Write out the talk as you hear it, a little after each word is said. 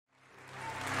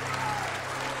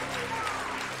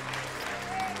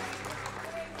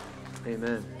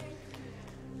Amen.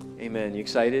 Amen. You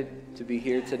excited to be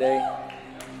here today?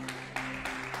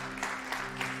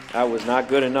 That was not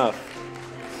good enough.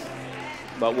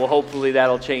 But hopefully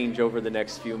that'll change over the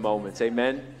next few moments.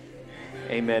 Amen?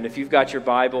 Amen. If you've got your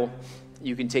Bible,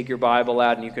 you can take your Bible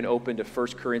out and you can open to 1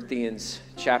 Corinthians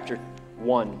chapter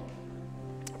 1.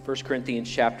 1 Corinthians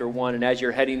chapter 1. And as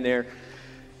you're heading there,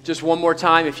 just one more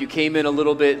time, if you came in a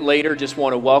little bit later, just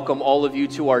want to welcome all of you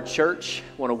to our church.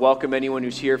 Want to welcome anyone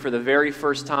who's here for the very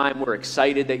first time. We're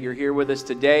excited that you're here with us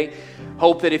today.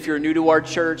 Hope that if you're new to our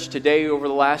church today, over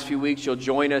the last few weeks, you'll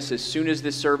join us as soon as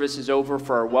this service is over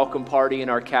for our welcome party in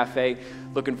our cafe.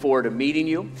 Looking forward to meeting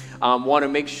you. Want to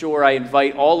make sure I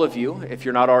invite all of you, if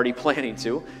you're not already planning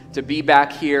to be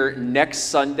back here next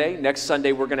Sunday. Next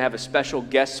Sunday, we're going to have a special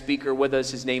guest speaker with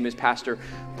us. His name is Pastor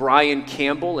Brian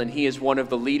Campbell, and he is one of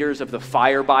the leaders of the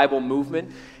Fire Bible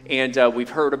movement. And we've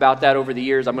heard about that over the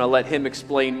years. I'm going to let him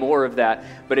explain more of that.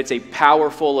 But it's a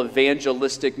powerful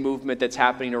evangelistic movement that's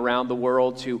happening around the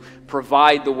world to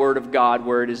provide the Word of God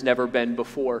where it has never been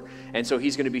before. And so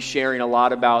he's going to be sharing a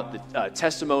lot about the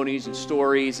testimonies and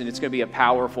stories, and it's going to be a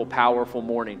powerful, powerful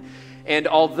morning. And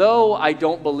although I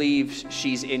don't believe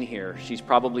she's in here, she's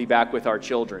probably back with our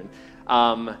children.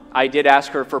 I did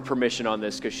ask her for permission on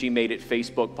this because she made it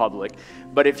Facebook public.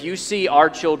 But if you see our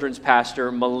children's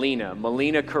pastor, Melina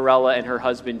Corella, and her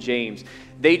husband, James,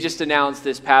 they just announced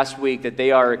this past week that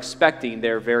they are expecting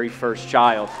their very first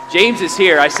child. James is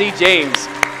here. I see James.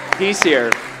 He's here.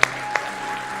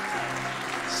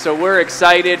 So we're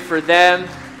excited for them.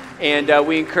 And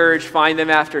we encourage, find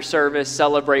them after service,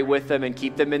 celebrate with them, and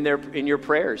keep them in your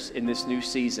prayers in this new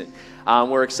season.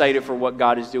 We're excited for what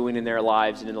God is doing in their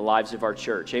lives and in the lives of our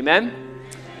church. Amen?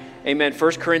 Amen.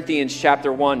 1 Corinthians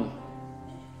chapter 1,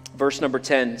 verse number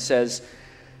 10 says,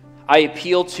 I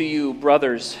appeal to you,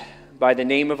 brothers, by the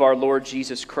name of our Lord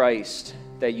Jesus Christ,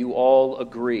 that you all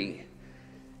agree,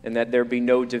 and that there be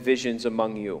no divisions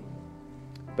among you,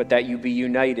 but that you be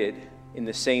united in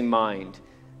the same mind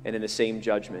and in the same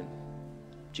judgment.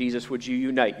 Jesus, would you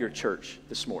unite your church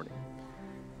this morning?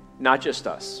 Not just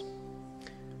us,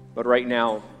 but right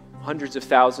now, hundreds of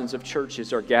thousands of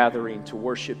churches are gathering to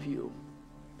worship you.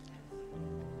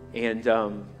 And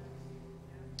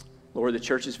Lord, the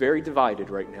church is very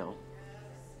divided right now.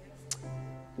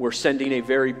 We're sending a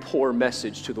very poor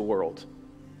message to the world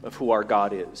of who our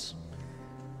God is.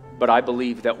 But I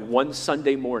believe that one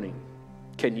Sunday morning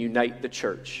can unite the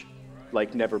church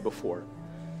like never before.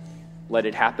 Let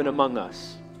it happen among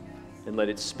us, and let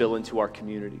it spill into our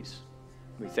communities.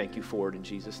 We thank you for it in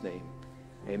Jesus' name.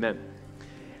 Amen.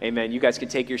 Amen. You guys can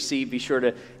take your seat. Be sure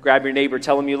to grab your neighbor.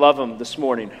 Tell them you love them this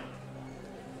morning.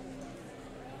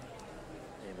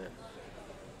 Amen.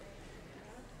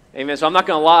 Amen. So I'm not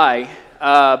going to lie.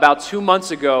 About 2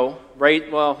 months ago, right?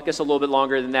 Well, I guess a little bit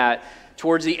longer than that.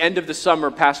 Towards the end of the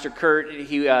summer, Pastor Kurt,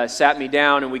 he sat me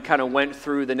down, and we kind of went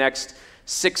through the next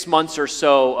 6 months or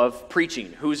so of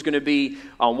preaching, who's going to be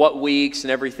on what weeks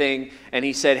and everything. And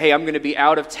he said, hey, I'm going to be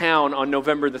out of town on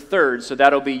November the 3rd, so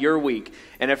that'll be your week.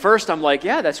 And at first I'm like,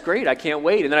 yeah, that's great, I can't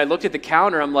wait. And then I looked at the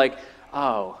calendar, I'm like,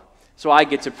 oh, so I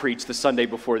get to preach the Sunday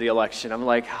before the election. I'm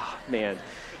like, oh, man,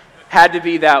 had to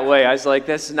be that way. I was like,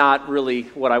 that's not really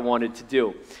what I wanted to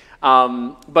do.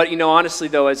 But, honestly,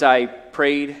 though, as I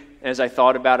prayed, as I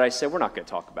thought about it, I said, we're not going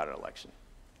to talk about an election.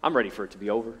 I'm ready for it to be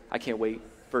over. I can't wait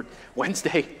for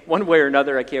Wednesday, one way or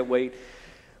another. I can't wait.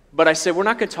 But I said, we're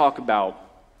not going to talk about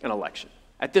an election.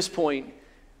 At this point,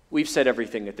 we've said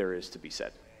everything that there is to be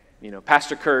said.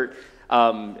 Pastor Kurt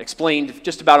explained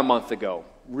just about a month ago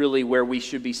really where we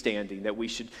should be standing, that we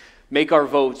should make our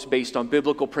votes based on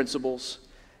biblical principles,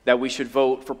 that we should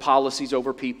vote for policies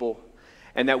over people,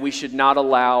 and that we should not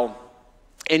allow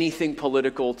anything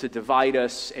political to divide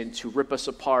us and to rip us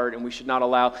apart, and we should not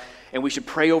allow, and we should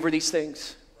pray over these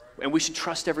things. And we should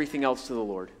trust everything else to the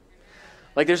Lord.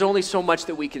 Like, there's only so much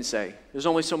that we can say. There's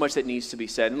only so much that needs to be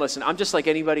said. And listen, I'm just like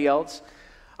anybody else.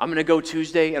 I'm going to go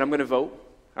Tuesday and I'm going to vote.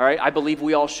 All right? I believe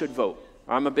we all should vote.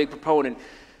 I'm a big proponent.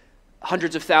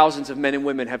 Hundreds of thousands of men and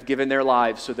women have given their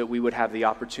lives so that we would have the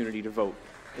opportunity to vote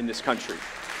in this country.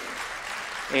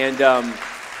 And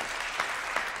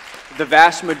the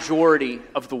vast majority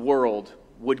of the world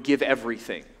would give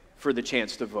everything for the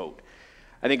chance to vote.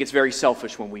 I think it's very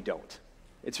selfish when we don't.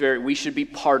 We should be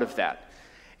part of that.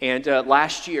 And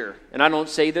last year, and I don't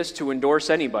say this to endorse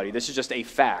anybody, this is just a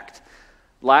fact.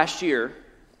 Last year,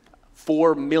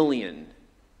 4 million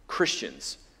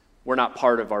Christians were not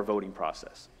part of our voting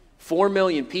process. 4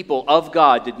 million people of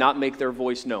God did not make their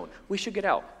voice known. We should get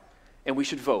out, and we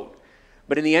should vote.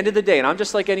 But in the end of the day, and I'm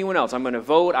just like anyone else, I'm going to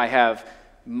vote. I have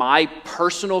my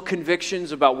personal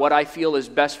convictions about what I feel is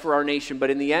best for our nation. But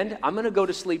in the end, I'm going to go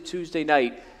to sleep Tuesday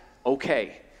night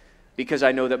okay, because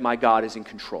I know that my God is in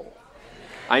control.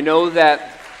 I know that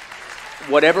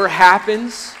whatever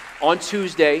happens on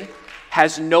Tuesday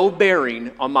has no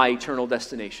bearing on my eternal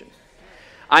destination.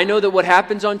 I know that what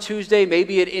happens on Tuesday,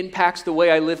 maybe it impacts the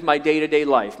way I live my day-to-day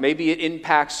life. Maybe it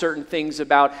impacts certain things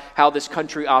about how this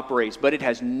country operates, but it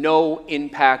has no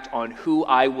impact on who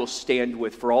I will stand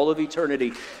with for all of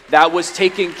eternity. That was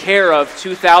taken care of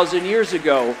 2,000 years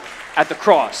ago at the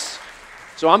cross.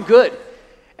 So I'm good.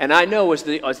 And I know, as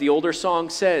the older song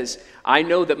says, I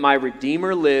know that my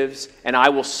Redeemer lives and I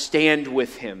will stand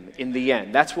with him in the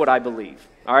end. That's what I believe.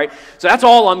 All right? So that's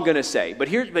all I'm going to say. But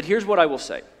here's what I will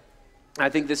say. I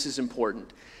think this is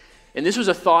important. And this was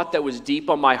a thought that was deep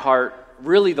on my heart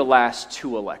really the last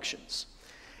 2 elections.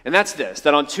 And that's this,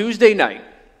 that on Tuesday night,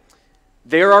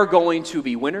 there are going to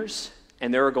be winners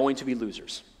and there are going to be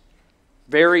losers.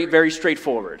 Very, very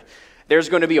straightforward. There's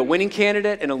going to be a winning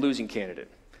candidate and a losing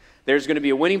candidate. There's going to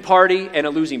be a winning party and a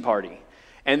losing party.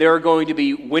 And there are going to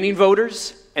be winning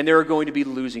voters and there are going to be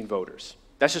losing voters.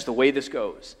 That's just the way this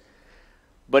goes.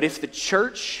 But if the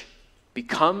church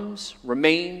becomes,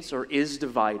 remains, or is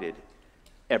divided,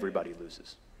 everybody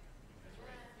loses.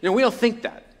 You know, we don't think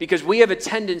that because we have a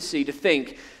tendency to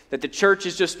think that the church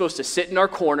is just supposed to sit in our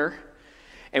corner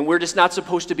and we're just not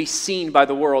supposed to be seen by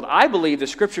the world. I believe the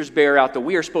scriptures bear out that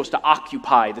we are supposed to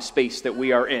occupy the space that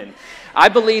we are in. I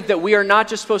believe that we are not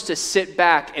just supposed to sit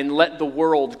back and let the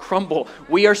world crumble.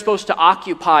 We are supposed to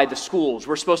occupy the schools.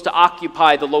 We're supposed to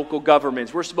occupy the local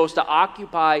governments. We're supposed to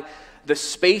occupy the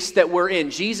space that we're in.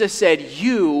 Jesus said,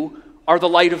 you are the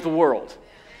light of the world.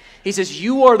 He says,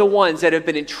 you are the ones that have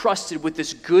been entrusted with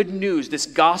this good news, this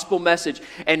gospel message,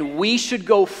 and we should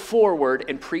go forward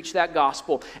and preach that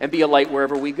gospel and be a light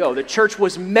wherever we go. The church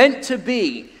was meant to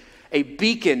be a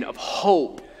beacon of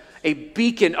hope, a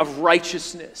beacon of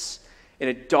righteousness in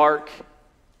a dark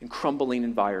and crumbling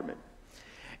environment.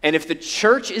 And if the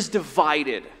church is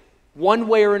divided one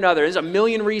way or another, there's a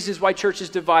million reasons why churches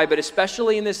divide, but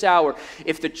especially in this hour,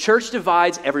 if the church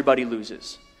divides, everybody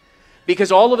loses.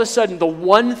 Because all of a sudden, the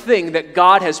one thing that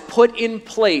God has put in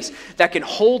place that can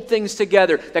hold things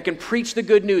together, that can preach the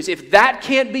good news, if that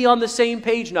can't be on the same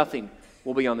page, nothing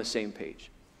will be on the same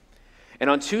page. And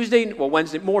on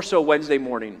Wednesday, more so Wednesday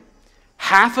morning,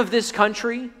 half of this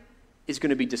country is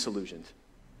going to be disillusioned.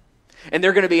 And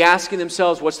they're going to be asking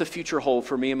themselves, what's the future hold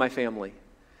for me and my family?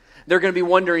 They're going to be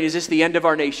wondering, is this the end of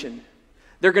our nation?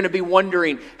 They're going to be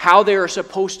wondering how they are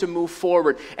supposed to move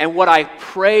forward. And what I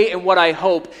pray and what I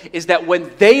hope is that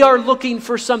when they are looking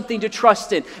for something to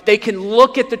trust in, they can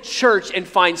look at the church and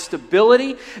find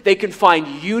stability, they can find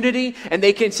unity, and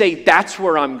they can say, that's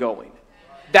where I'm going.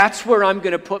 That's where I'm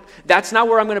going to put, that's not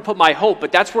where I'm going to put my hope,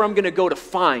 but that's where I'm going to go to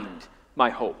find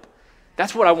my hope.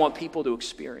 That's what I want people to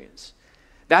experience.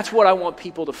 That's what I want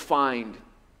people to find.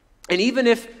 And even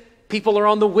if people are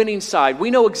on the winning side,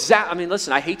 we know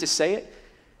listen, I hate to say it,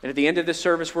 and at the end of this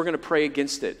service, we're going to pray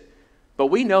against it. But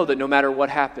we know that no matter what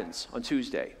happens on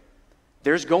Tuesday,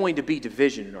 there's going to be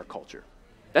division in our culture.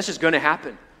 That's just going to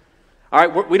happen. All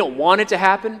right, we don't want it to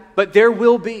happen, but there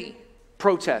will be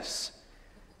protests.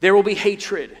 There will be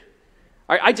hatred.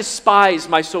 All right, I despise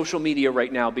my social media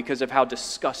right now because of how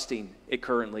disgusting it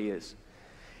currently is.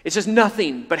 It's just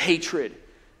nothing but hatred.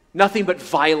 Nothing but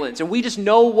violence. And we just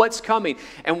know what's coming.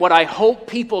 And what I hope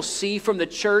people see from the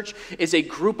church is a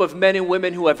group of men and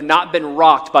women who have not been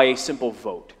rocked by a simple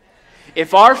vote.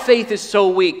 If our faith is so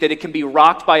weak that it can be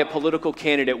rocked by a political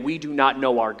candidate, we do not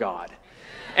know our God.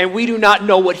 And we do not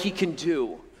know what he can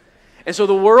do. And so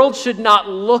the world should not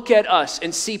look at us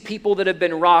and see people that have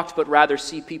been rocked, but rather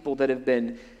see people that have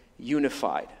been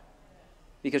unified.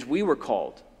 Because we were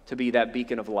called to be that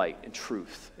beacon of light and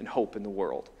truth and hope in the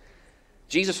world.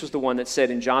 Jesus was the one that said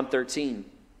in John 13,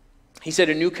 he said,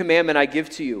 a new commandment I give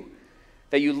to you,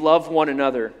 that you love one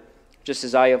another just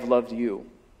as I have loved you.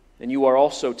 And you are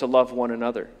also to love one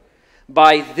another.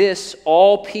 By this,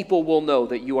 all people will know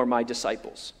that you are my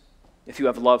disciples, if you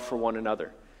have love for one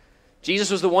another. Jesus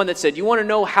was the one that said, you want to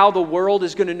know how the world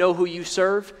is going to know who you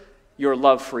serve? Your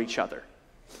love for each other.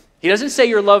 He doesn't say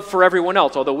your love for everyone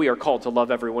else, although we are called to love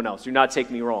everyone else. Do not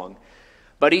take me wrong.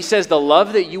 But he says the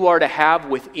love that you are to have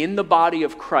within the body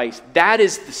of Christ, that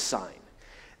is the sign.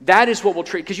 That is what will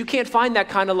treat, because you can't find that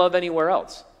kind of love anywhere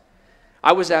else.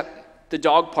 I was at the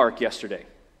dog park yesterday,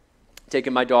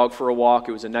 taking my dog for a walk.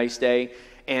 It was a nice day.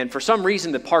 And for some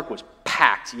reason, the park was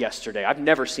packed yesterday. I've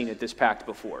never seen it this packed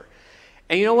before.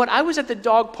 And you know what? I was at the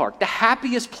dog park, the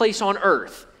happiest place on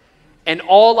earth. And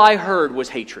all I heard was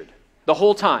hatred the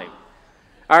whole time.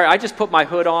 All right, I just put my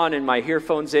hood on and my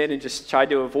earphones in and just tried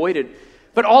to avoid it.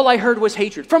 But all I heard was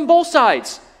hatred from both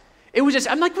sides. It was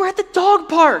just, I'm like, we're at the dog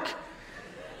park.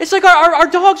 It's like our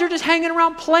dogs are just hanging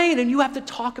around playing, and you have to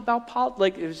talk about politics.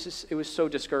 Like, it was so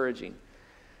discouraging.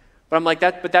 But I'm like,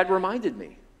 that reminded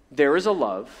me. There is a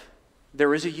love,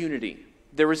 there is a unity,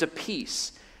 there is a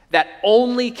peace that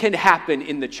only can happen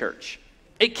in the church.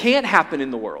 It can't happen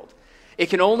in the world. It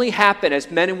can only happen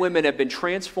as men and women have been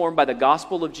transformed by the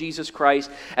gospel of Jesus Christ,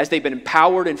 as they've been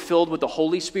empowered and filled with the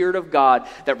Holy Spirit of God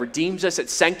that redeems us, that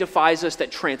sanctifies us,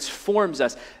 that transforms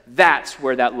us. That's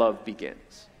where that love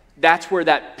begins. That's where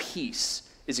that peace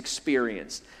is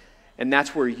experienced. And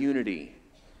that's where unity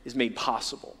is made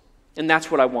possible. And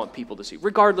that's what I want people to see,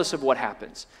 regardless of what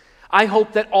happens. I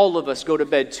hope that all of us go to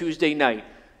bed Tuesday night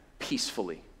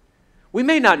peacefully. We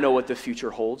may not know what the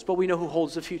future holds, but we know who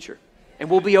holds the future. And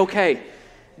we'll be okay.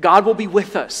 God will be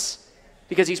with us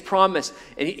because he's promised.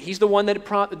 And he's the one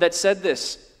that said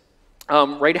this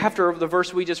right after the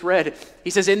verse we just read.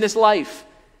 He says, in this life,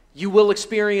 you will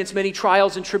experience many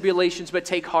trials and tribulations, but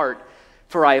take heart,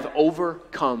 for I have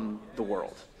overcome the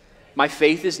world. My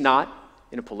faith is not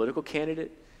in a political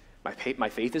candidate. My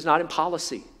faith is not in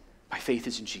policy. My faith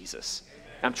is in Jesus.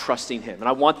 I'm trusting him. And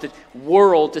I want the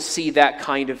world to see that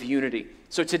kind of unity.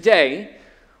 So today,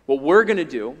 what we're going to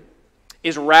do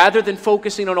is, rather than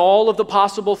focusing on all of the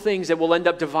possible things that will end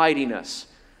up dividing us,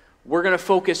 we're going to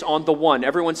focus on the one.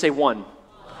 Everyone say one.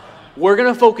 We're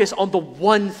going to focus on the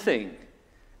one thing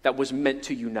that was meant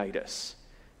to unite us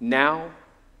now,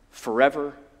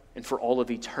 forever, and for all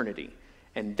of eternity.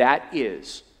 And that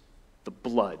is the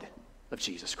blood of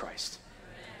Jesus Christ.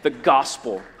 The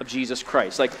gospel of Jesus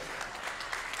Christ. Like,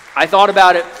 I thought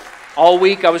about it all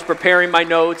week. I was preparing my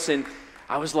notes, and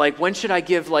I was like, when should I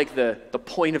give like the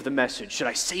point of the message? Should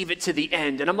I save it to the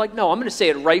end? And I'm like, no, I'm going to say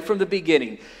it right from the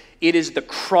beginning. It is the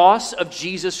cross of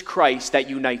Jesus Christ that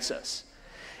unites us.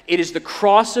 It is the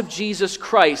cross of Jesus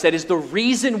Christ that is the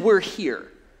reason we're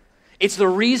here. It's the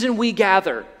reason we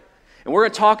gather. And we're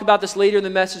going to talk about this later in the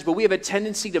message, but we have a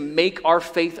tendency to make our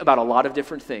faith about a lot of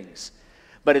different things.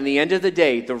 But in the end of the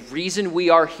day, the reason we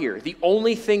are here, the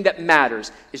only thing that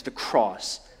matters is the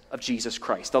cross of Jesus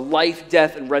Christ, the life,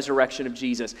 death, and resurrection of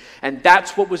Jesus. And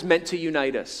that's what was meant to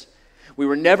unite us. We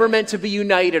were never meant to be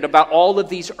united about all of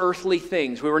these earthly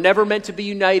things. We were never meant to be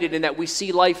united in that we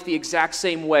see life the exact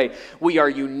same way. We are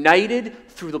united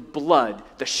through the blood,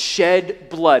 the shed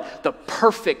blood, the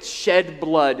perfect shed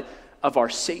blood of our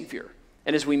Savior.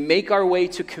 And as we make our way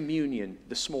to communion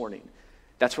this morning,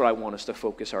 that's what I want us to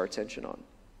focus our attention on,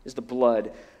 is the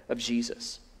blood of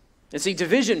Jesus. And see,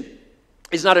 division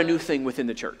is not a new thing within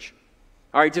the church.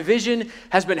 All right, division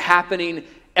has been happening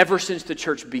ever since the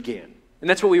church began. And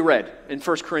that's what we read in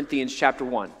 1 Corinthians chapter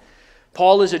 1.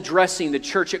 Paul is addressing the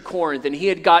church at Corinth, and he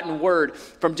had gotten word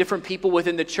from different people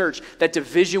within the church that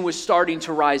division was starting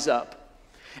to rise up.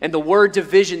 And the word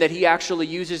division that he actually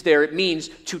uses there, it means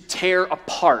to tear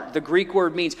apart. The Greek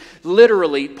word means,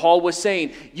 literally, Paul was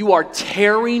saying, you are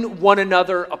tearing one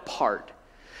another apart.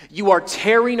 You are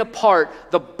tearing apart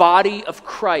the body of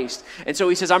Christ. And so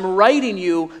he says, I'm writing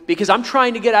you because I'm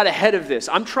trying to get out ahead of this.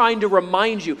 I'm trying to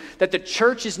remind you that the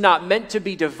church is not meant to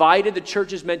be divided. The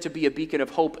church is meant to be a beacon of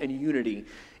hope and unity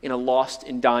in a lost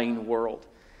and dying world.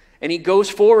 And he goes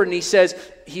forward and he says,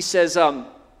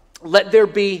 let there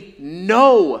be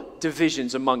no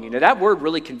divisions among you. Now that word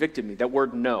really convicted me, that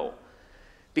word no.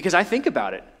 Because I think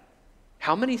about it.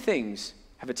 How many things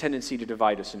have a tendency to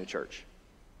divide us in a church?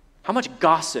 How much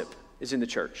gossip is in the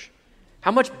church? How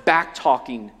much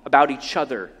back-talking about each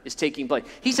other is taking place?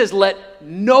 He says, let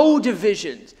no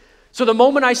divisions. So the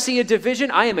moment I see a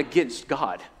division, I am against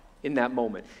God in that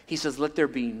moment. He says, let there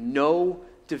be no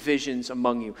divisions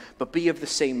among you, but be of the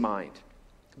same mind.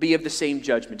 Be of the same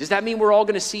judgment. Does that mean we're all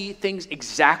going to see things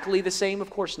exactly the same? Of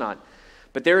course not.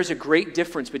 But there is a great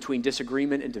difference between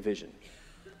disagreement and division.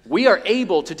 We are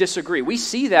able to disagree. We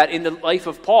see that in the life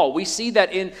of Paul. We see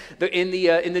that in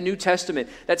the New Testament,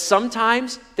 that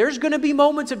sometimes there's going to be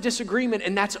moments of disagreement,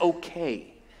 and that's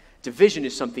okay. Division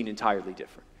is something entirely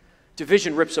different.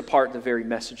 Division rips apart the very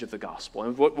message of the gospel.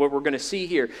 And what we're going to see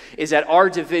here is that our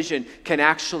division can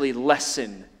actually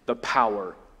lessen the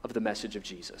power of the message of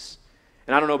Jesus.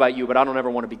 And I don't know about you, but I don't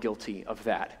ever want to be guilty of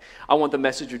that. I want the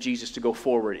message of Jesus to go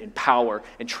forward in power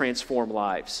and transform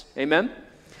lives. Amen?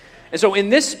 And so in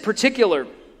this particular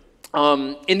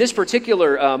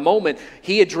moment,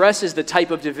 he addresses the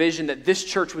type of division that this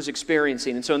church was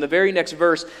experiencing. And so in the very next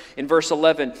verse, in verse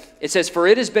 11, it says, for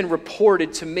it has been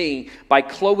reported to me by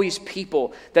Chloe's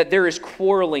people that there is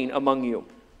quarreling among you,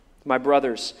 my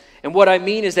brothers. And what I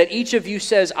mean is that each of you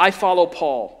says, I follow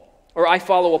Paul, or I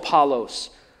follow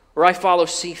Apollos, or I follow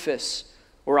Cephas,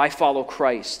 or I follow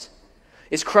Christ?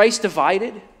 Is Christ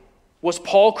divided? Was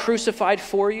Paul crucified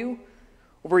for you?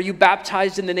 Or were you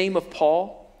baptized in the name of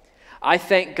Paul? I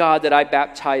thank God that I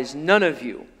baptized none of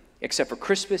you except for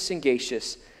Crispus and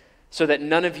Gaius, so that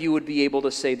none of you would be able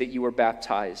to say that you were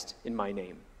baptized in my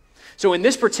name. So in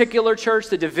this particular church,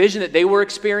 the division that they were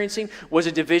experiencing was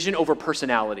a division over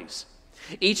personalities.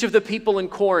 Each of the people in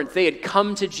Corinth, they had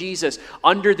come to Jesus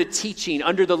under the teaching,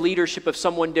 under the leadership of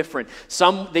someone different.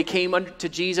 Some, they came to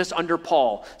Jesus under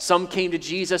Paul. Some came to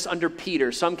Jesus under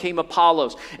Peter. Some came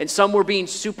Apollos. And some were being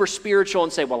super spiritual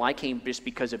and say, well, I came just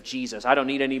because of Jesus. I don't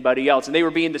need anybody else. And they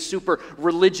were being the super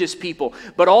religious people.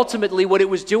 But ultimately what it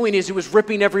was doing is it was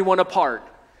ripping everyone apart,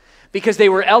 because they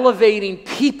were elevating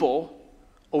people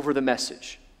over the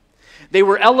message. They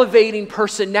were elevating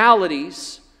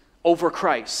personalities over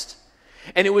Christ.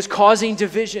 And it was causing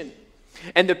division.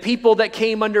 And the people that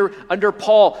came under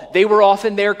Paul, they were off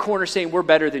in their corner saying, we're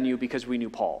better than you because we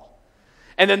knew Paul.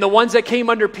 And then the ones that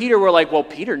came under Peter were like, well,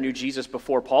 Peter knew Jesus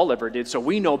before Paul ever did, so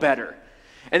we know better.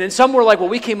 And then some were like, well,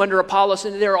 we came under Apollos,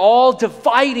 and they're all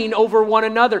dividing over one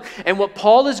another. And what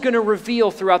Paul is going to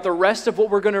reveal throughout the rest of what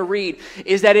we're going to read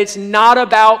is that it's not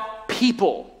about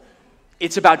people,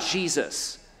 it's about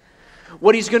Jesus.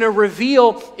 What he's going to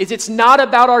reveal is it's not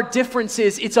about our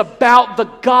differences, it's about the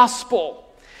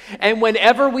gospel. And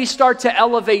whenever we start to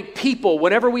elevate people,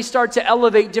 whenever we start to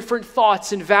elevate different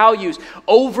thoughts and values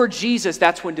over Jesus,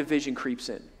 that's when division creeps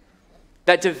in.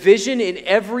 That division in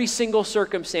every single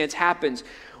circumstance happens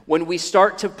when we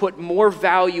start to put more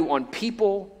value on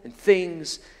people and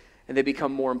things, and they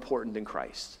become more important than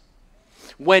Christ.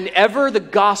 Whenever the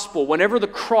gospel, whenever the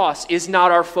cross is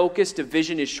not our focus,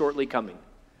 division is shortly coming.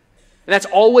 And that's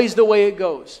always the way it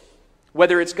goes.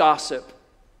 Whether it's gossip,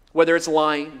 whether it's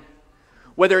lying,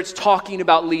 whether it's talking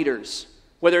about leaders,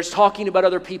 whether it's talking about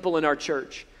other people in our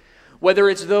church, whether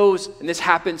it's those, and this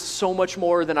happens so much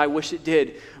more than I wish it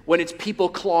did, when it's people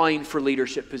clawing for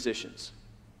leadership positions.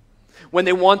 When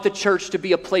they want the church to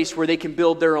be a place where they can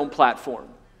build their own platform,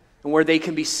 and where they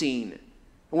can be seen,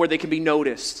 and where they can be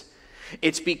noticed.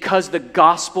 It's because the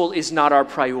gospel is not our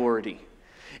priority.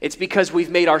 It's because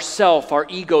we've made ourself, our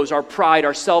egos, our pride,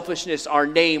 our selfishness, our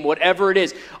name, whatever it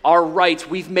is, our rights,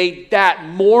 we've made that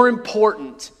more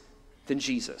important than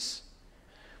Jesus.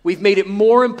 We've made it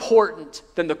more important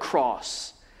than the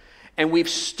cross. And we've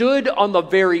stood on the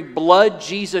very blood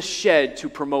Jesus shed to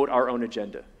promote our own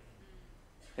agenda.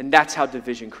 And that's how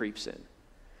division creeps in.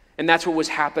 And that's what was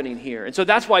happening here. And so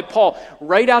that's why Paul,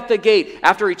 right out the gate,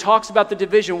 after he talks about the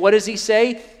division, what does he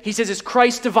say? He says, is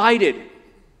Christ divided?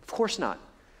 Of course not.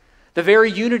 The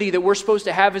very unity that we're supposed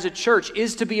to have as a church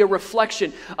is to be a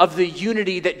reflection of the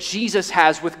unity that Jesus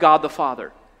has with God the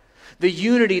Father. The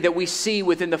unity that we see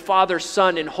within the Father,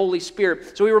 Son, and Holy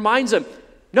Spirit. So he reminds them,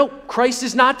 no, Christ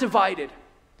is not divided.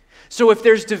 So if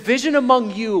there's division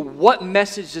among you, what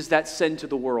message does that send to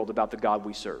the world about the God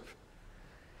we serve?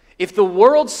 If the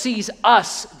world sees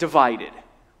us divided,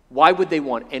 why would they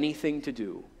want anything to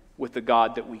do with the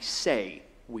God that we say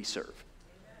we serve?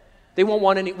 They won't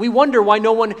want any. We wonder why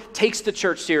no one takes the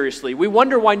church seriously. We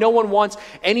wonder why no one wants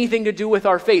anything to do with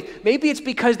our faith. Maybe it's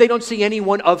because they don't see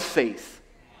anyone of faith.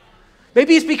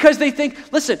 Maybe it's because they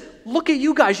think, listen, look at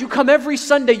you guys. You come every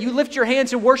Sunday, you lift your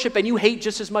hands in worship, and you hate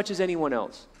just as much as anyone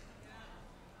else.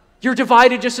 You're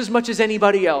divided just as much as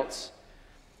anybody else.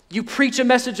 You preach a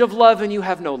message of love, and you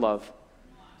have no love.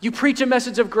 You preach a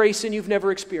message of grace, and you've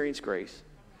never experienced grace.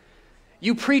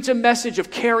 You preach a message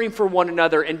of caring for one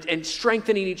another and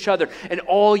strengthening each other, and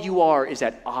all you are is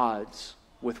at odds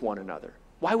with one another.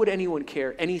 Why would anyone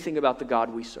care anything about the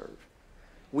God we serve?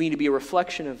 We need to be a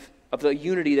reflection of the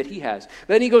unity that he has. But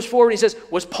then he goes forward and he says,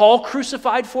 was Paul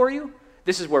crucified for you?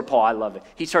 This is where Paul, I love it.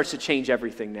 He starts to change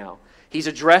everything now. He's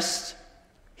addressed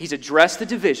the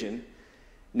division.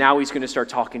 Now he's going to start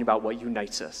talking about what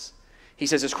unites us. He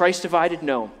says, is Christ divided?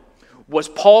 No. Was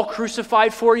Paul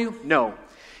crucified for you? No.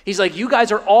 He's like, you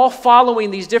guys are all following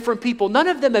these different people. None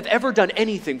of them have ever done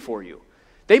anything for you.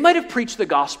 They might have preached the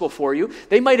gospel for you.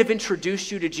 They might have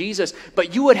introduced you to Jesus,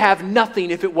 but you would have nothing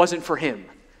if it wasn't for him.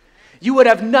 You would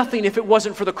have nothing if it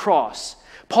wasn't for the cross.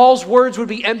 Paul's words would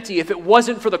be empty if it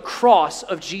wasn't for the cross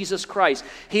of Jesus Christ.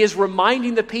 He is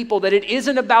reminding the people that it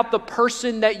isn't about the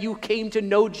person that you came to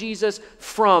know Jesus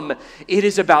from. It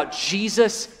is about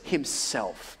Jesus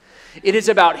himself. It is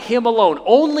about him alone.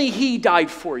 Only he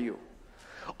died for you.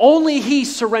 Only he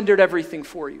surrendered everything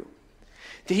for you.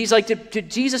 He's like, did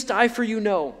Jesus die for you?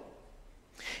 No.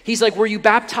 He's like, were you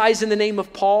baptized in the name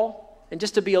of Paul? And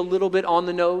just to be a little bit on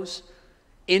the nose,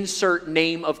 insert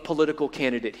name of political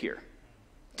candidate here.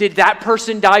 Did that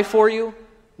person die for you?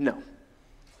 No.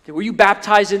 Were you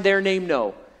baptized in their name?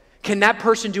 No. Can that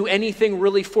person do anything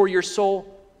really for your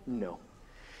soul? No.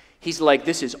 He's like,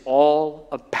 this is all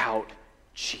about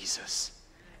Jesus.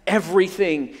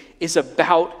 Everything is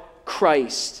about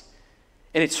Christ.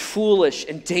 And it's foolish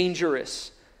and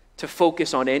dangerous to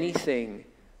focus on anything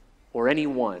or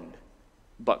anyone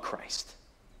but Christ.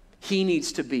 He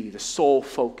needs to be the sole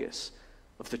focus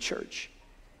of the church.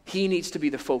 He needs to be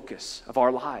the focus of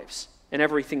our lives and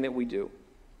everything that we do.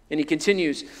 And he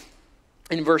continues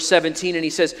in verse 17, and he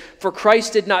says, "For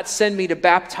Christ did not send me to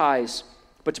baptize,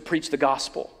 but to preach the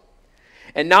gospel,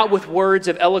 and not with words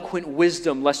of eloquent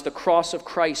wisdom, lest the cross of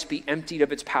Christ be emptied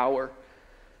of its power.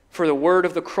 For the word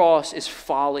of the cross is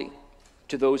folly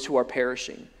to those who are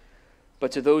perishing,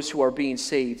 but to those who are being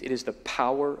saved, it is the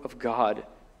power of God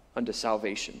unto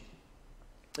salvation."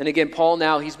 And again, Paul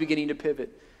now, he's beginning to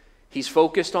pivot. He's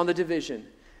focused on the division.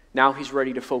 Now he's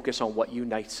ready to focus on what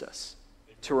unites us,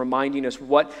 to reminding us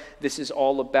what this is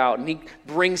all about. And he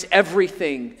brings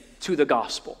everything to the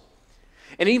gospel.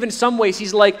 And even in some ways,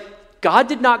 he's like, God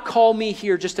did not call me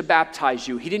here just to baptize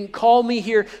you. He didn't call me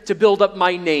here to build up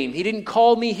my name. He didn't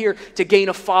call me here to gain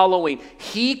a following.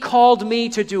 He called me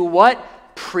to do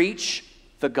what? Preach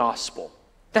the gospel.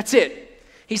 That's it.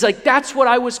 He's like, that's what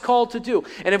I was called to do.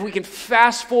 And if we can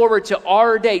fast forward to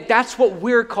our day, that's what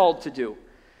we're called to do.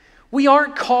 We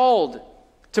aren't called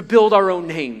to build our own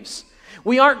names.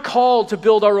 We aren't called to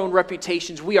build our own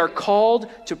reputations. We are called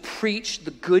to preach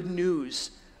the good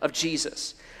news of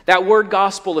Jesus. That word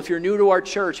gospel, if you're new to our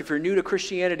church, if you're new to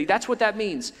Christianity, that's what that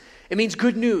means. It means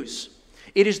good news.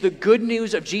 It is the good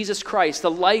news of Jesus Christ,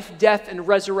 the life, death, and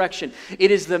resurrection.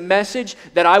 It is the message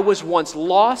that I was once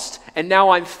lost and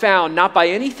now I'm found, not by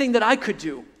anything that I could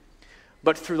do,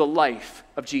 but through the life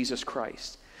of Jesus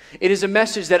Christ. It is a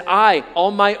message that I,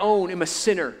 on my own, am a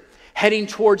sinner, heading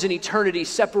towards an eternity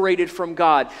separated from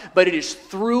God, but it is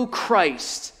through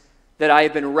Christ that I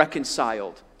have been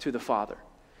reconciled to the Father.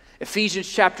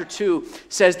 Ephesians chapter 2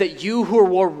 says that you who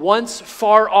were once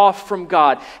far off from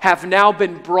God have now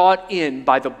been brought in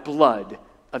by the blood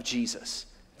of Jesus.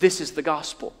 This is the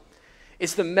gospel.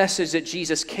 It's the message that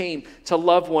Jesus came to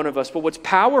love one of us. But what's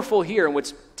powerful here, and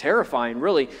what's terrifying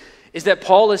really, is that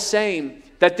Paul is saying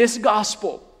that this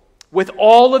gospel, with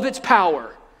all of its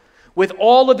power, with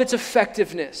all of its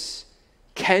effectiveness,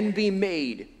 can be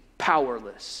made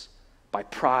powerless by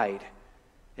pride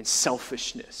and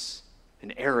selfishness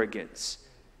and arrogance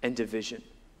and division.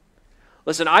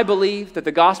 Listen, I believe that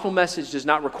the gospel message does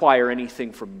not require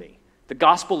anything from me. The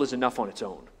gospel is enough on its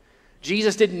own.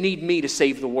 Jesus didn't need me to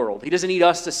save the world. He doesn't need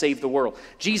us to save the world.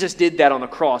 Jesus did that on the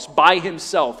cross by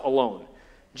himself alone.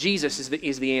 Jesus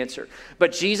is the answer.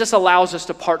 But Jesus allows us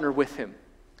to partner with him,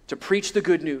 to preach the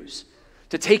good news,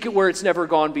 to take it where it's never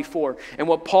gone before. And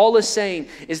what Paul is saying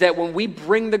is that when we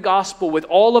bring the gospel with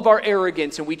all of our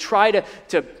arrogance and we try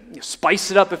to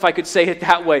spice it up, if I could say it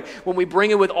that way, when we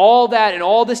bring it with all that and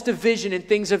all this division and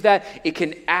things of that, it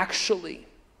can actually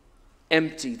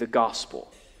empty the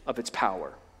gospel of its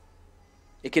power.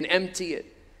 It can empty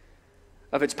it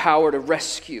of its power to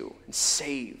rescue and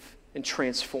save and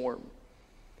transform.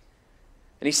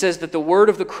 And he says that the word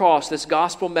of the cross, this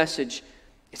gospel message,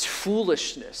 it's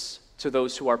foolishness to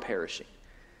those who are perishing.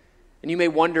 And you may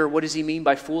wonder, what does he mean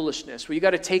by foolishness? Well, you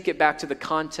got to take it back to the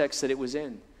context that it was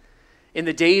in. In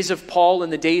the days of Paul,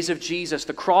 in the days of Jesus,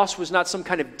 the cross was not some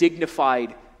kind of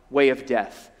dignified way of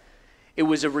death. It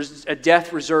was a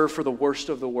death reserved for the worst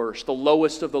of the worst, the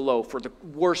lowest of the low, for the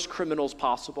worst criminals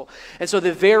possible. And so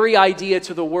the very idea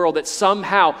to the world that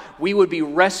somehow we would be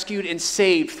rescued and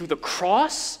saved through the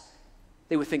cross,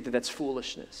 they would think that that's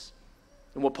foolishness.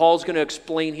 And what Paul's going to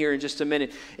explain here in just a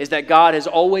minute is that God has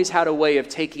always had a way of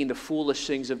taking the foolish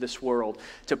things of this world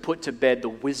to put to bed the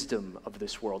wisdom of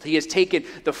this world. He has taken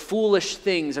the foolish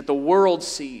things that the world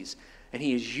sees and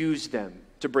he has used them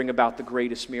to bring about the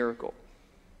greatest miracle.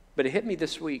 But it hit me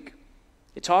this week.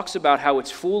 It talks about how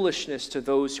it's foolishness to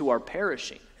those who are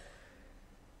perishing.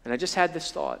 And I just had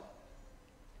this thought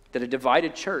that a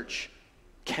divided church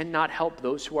cannot help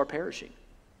those who are perishing.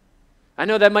 I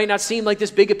know that might not seem like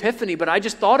this big epiphany, but I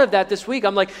just thought of that this week.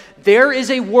 I'm like, there is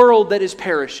a world that is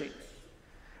perishing.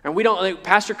 And we don't, like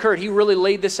Pastor Kurt, he really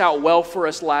laid this out well for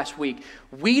us last week.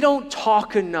 We don't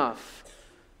talk enough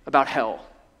about hell.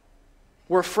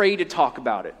 We're afraid to talk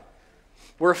about it.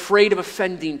 We're afraid of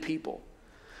offending people.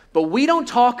 But we don't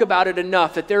talk about it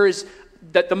enough that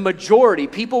the majority,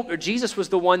 Jesus was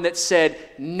the one that said,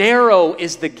 narrow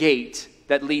is the gate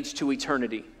that leads to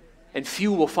eternity, and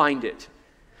few will find it.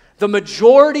 The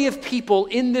majority of people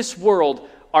in this world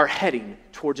are heading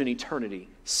towards an eternity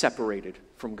separated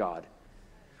from God.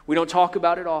 We don't talk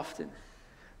about it often,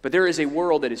 But there is a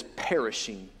world that is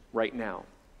perishing right now.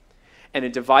 And a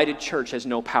divided church has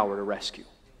no power to rescue.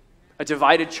 A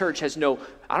divided church has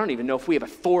I don't even know if we have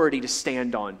authority to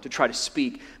stand on to try to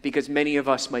speak, because many of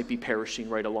us might be perishing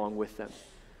right along with them.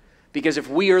 Because if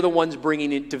we are the ones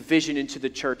bringing in division into the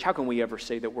church, how can we ever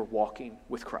say that we're walking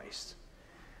with Christ?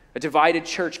 A divided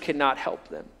church cannot help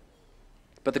them,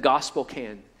 but the gospel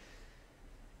can.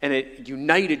 And a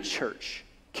united church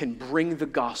can bring the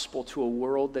gospel to a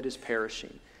world that is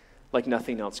perishing like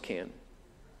nothing else can.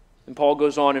 And Paul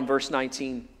goes on in verse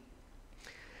 19.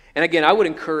 And again, I would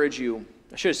encourage you,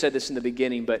 I should have said this in the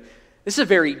beginning, but this is a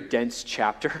very dense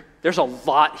chapter. There's a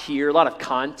lot here, a lot of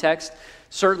context,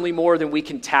 certainly more than we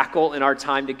can tackle in our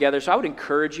time together. So I would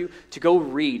encourage you to go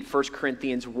read 1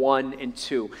 Corinthians 1 and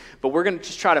 2. But we're going to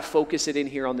just try to focus it in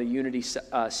here on the unity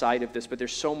side of this, but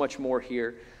there's so much more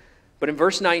here. But in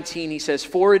verse 19, he says,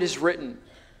 "For it is written,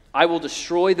 I will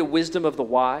destroy the wisdom of the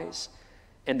wise,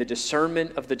 and the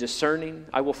discernment of the discerning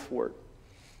I will thwart.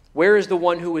 Where is the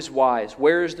one who is wise?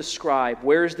 Where is the scribe?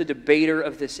 Where is the debater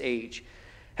of this age?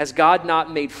 Has God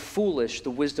not made foolish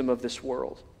the wisdom of this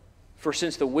world? For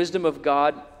since the wisdom of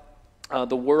God,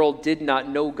 the world did not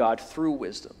know God through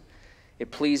wisdom.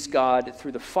 It pleased God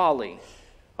through the folly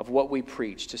of what we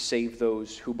preach to save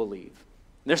those who believe."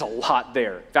 And there's a lot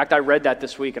there. In fact, I read that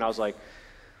this week and I was like,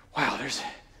 wow, there's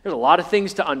a lot of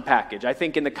things to unpackage. I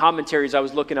think in the commentaries I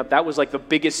was looking up, that was like the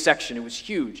biggest section. It was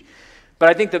huge. But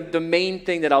I think the main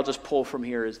thing that I'll just pull from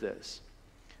here is this.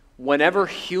 Whenever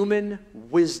human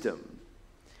wisdom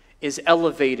is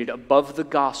elevated above the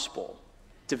gospel,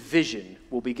 division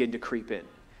will begin to creep in.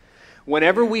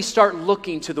 Whenever we start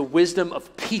looking to the wisdom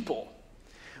of people,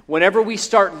 whenever we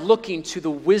start looking to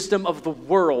the wisdom of the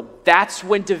world, that's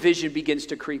when division begins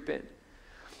to creep in.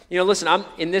 You know, listen,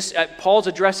 Paul's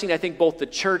addressing, I think, both the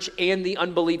church and the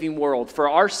unbelieving world. For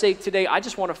our sake today, I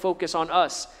just want to focus on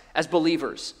us as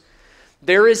believers.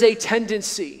 There is a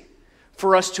tendency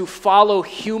for us to follow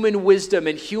human wisdom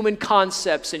and human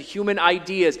concepts and human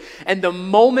ideas. And the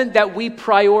moment that we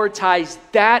prioritize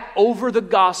that over the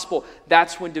gospel,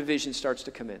 that's when division starts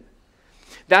to come in.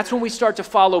 That's when we start to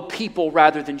follow people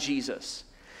rather than Jesus.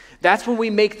 That's when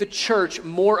we make the church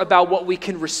more about what we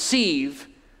can receive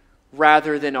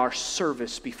rather than our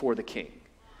service before the King.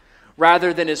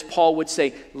 Rather than, as Paul would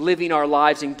say, living our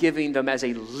lives and giving them as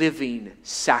a living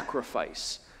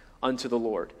sacrifice unto the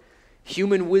Lord.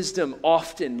 Human wisdom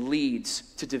often leads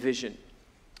to division,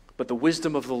 but the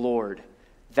wisdom of the Lord,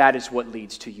 that is what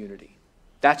leads to unity.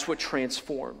 That's what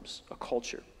transforms a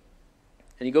culture.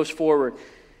 And he goes forward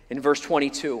in verse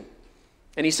 22,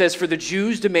 and he says, "For the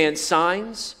Jews demand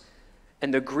signs,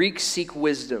 and the Greeks seek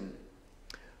wisdom,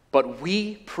 but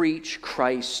we preach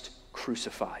Christ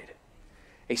crucified,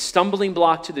 a stumbling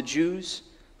block to the Jews,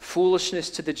 foolishness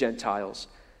to the Gentiles.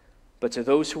 But to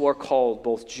those who are called,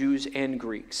 both Jews and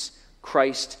Greeks,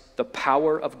 Christ, the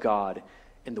power of God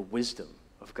and the wisdom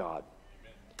of God."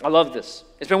 I love this.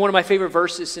 It's been one of my favorite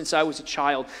verses since I was a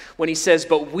child when he says,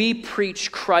 "But we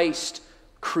preach Christ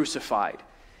crucified."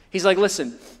 He's like,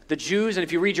 listen, the Jews, and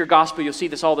if you read your gospel, you'll see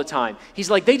this all the time.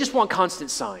 He's like, they just want constant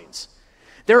signs.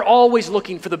 They're always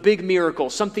looking for the big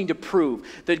miracle, something to prove.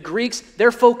 The Greeks,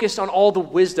 they're focused on all the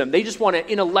wisdom. They just want to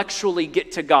intellectually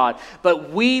get to God.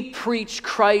 But we preach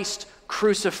Christ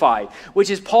crucified, which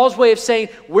is Paul's way of saying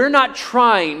we're not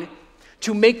trying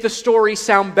to make the story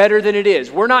sound better than it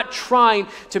is. We're not trying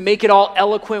to make it all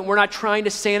eloquent. We're not trying to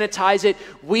sanitize it.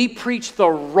 We preach the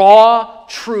raw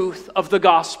truth of the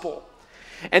gospel.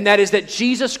 And that is that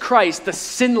Jesus Christ, the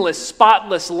sinless,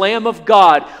 spotless Lamb of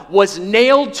God, was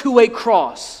nailed to a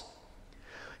cross.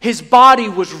 His body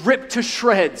was ripped to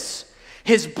shreds.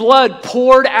 His blood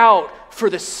poured out for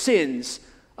the sins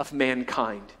of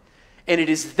mankind. And it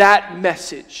is that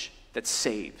message that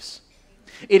saves.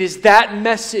 It is that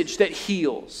message that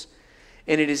heals.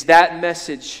 And it is that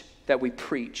message that we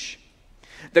preach.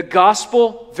 The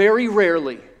gospel, very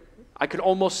rarely, I could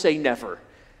almost say never,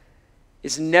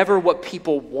 is never what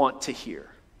people want to hear,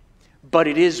 but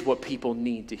it is what people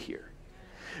need to hear.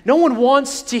 No one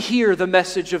wants to hear the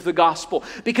message of the gospel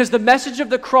because the message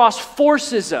of the cross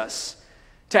forces us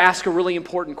to ask a really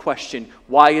important question.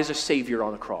 Why is a Savior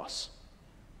on a cross?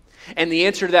 And the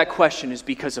answer to that question is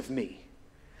because of me.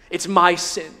 It's my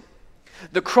sin.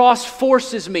 The cross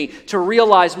forces me to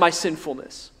realize my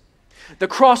sinfulness. The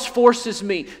cross forces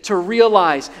me to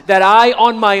realize that I,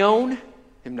 on my own,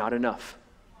 am not enough.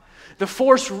 The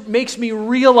force makes me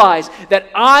realize that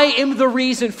I am the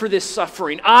reason for this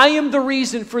suffering. I am the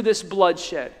reason for this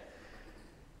bloodshed.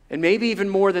 And maybe even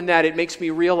more than that, it makes me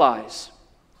realize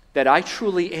that I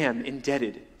truly am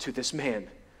indebted to this man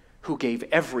who gave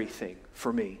everything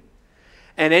for me.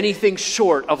 and anything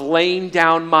short of laying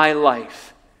down my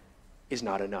life is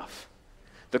not enough.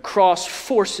 The cross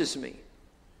forces me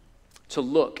to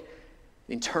look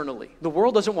internally. The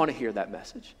world doesn't want to hear that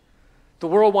message. The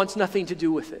world wants nothing to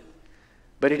do with it.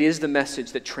 But it is the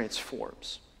message that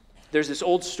transforms. There's this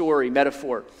old story,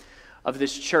 metaphor, of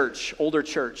this church, older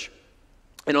church.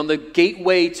 And on the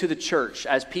gateway to the church,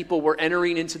 as people were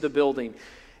entering into the building,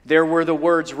 there were the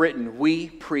words written, "We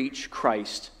preach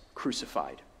Christ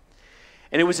crucified."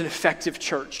 And it was an effective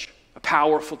church, a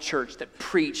powerful church that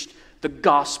preached the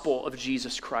gospel of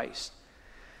Jesus Christ.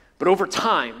 But over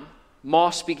time,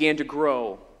 moss began to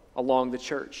grow along the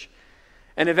church.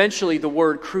 And eventually the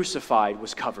word crucified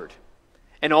was covered.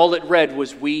 And all it read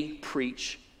was, "We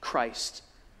preach Christ."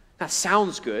 That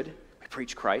sounds good, we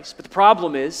preach Christ. But the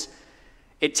problem is,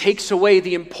 it takes away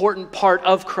the important part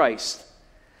of Christ.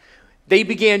 They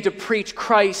began to preach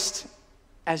Christ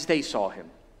as they saw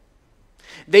him.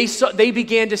 They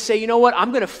began to say, you know what,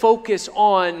 I'm going to focus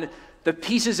on the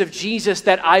pieces of Jesus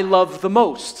that I love the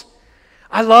most.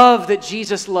 I love that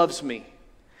Jesus loves me.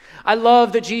 I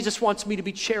love that Jesus wants me to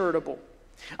be charitable.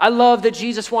 I love that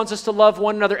Jesus wants us to love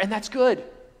one another, and that's good.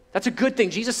 That's a good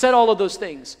thing. Jesus said all of those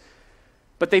things.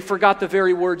 But they forgot the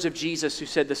very words of Jesus, who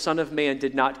said, the Son of Man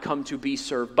did not come to be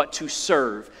served, but to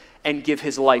serve and give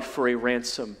his life for a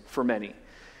ransom for many.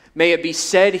 May it be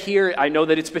said here, I know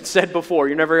that it's been said before,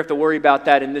 you never have to worry about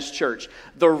that in this church.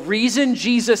 The reason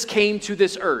Jesus came to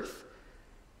this earth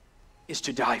is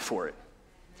to die for it.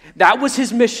 That was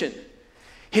his mission.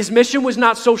 His mission was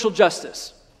not social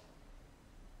justice.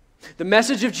 The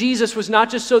message of Jesus was not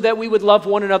just so that we would love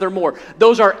one another more.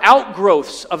 Those are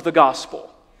outgrowths of the gospel.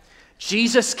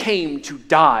 Jesus came to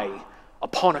die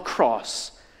upon a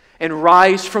cross and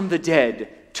rise from the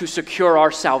dead to secure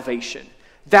our salvation.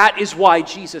 That is why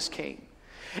Jesus came.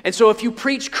 And so if you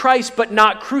preach Christ but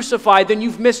not crucified, then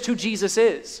you've missed who Jesus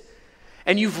is.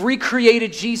 And you've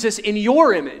recreated Jesus in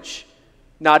your image,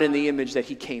 not in the image that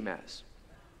he came as.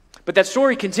 But that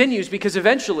story continues because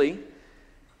eventually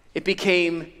it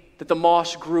became that the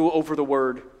moss grew over the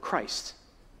word Christ.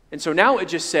 And so now it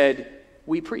just said,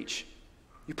 we preach.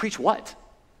 You preach what?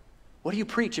 What do you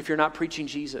preach if you're not preaching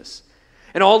Jesus?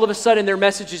 And all of a sudden their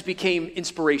messages became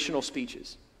inspirational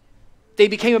speeches. They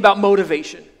became about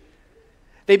motivation.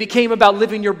 They became about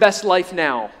living your best life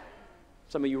now.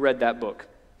 Some of you read that book.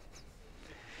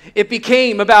 It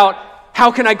became about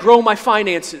how can I grow my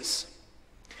finances?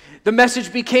 The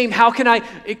message became how can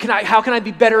I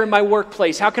be better in my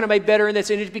workplace? How can I be better in this?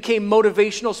 And it became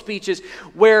motivational speeches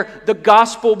where the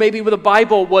gospel, maybe with the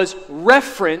Bible, was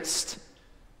referenced,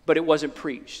 but it wasn't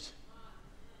preached.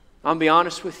 I'll be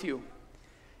honest with you.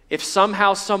 If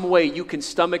somehow, some way you can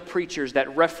stomach preachers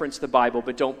that reference the Bible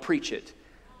but don't preach it,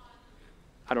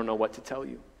 I don't know what to tell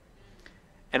you.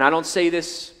 And I don't say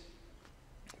this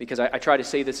because I try to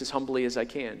say this as humbly as I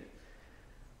can.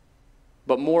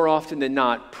 But more often than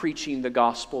not, preaching the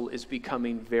gospel is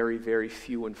becoming very, very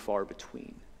few and far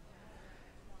between.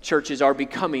 Churches are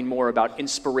becoming more about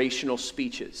inspirational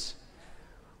speeches,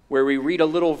 where we read a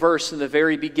little verse in the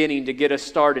very beginning to get us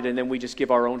started, and then we just give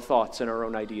our own thoughts and our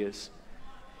own ideas.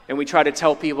 And we try to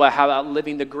tell people how about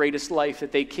living the greatest life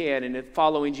that they can, and if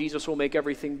following Jesus will make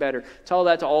everything better. Tell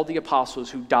that to all the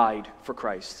apostles who died for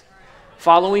Christ.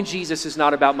 Following Jesus is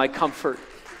not about my comfort.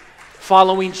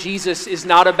 Following Jesus is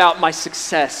not about my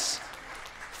success.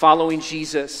 Following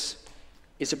Jesus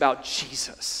is about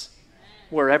Jesus,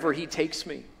 wherever he takes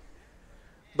me.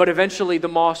 But eventually the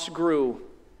moss grew,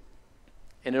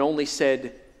 and it only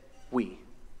said, we.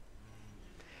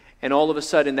 And all of a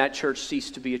sudden that church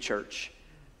ceased to be a church,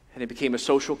 and it became a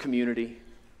social community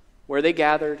where they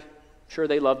gathered. Sure,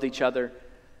 they loved each other,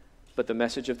 but the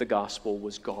message of the gospel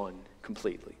was gone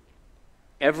completely.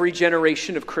 Every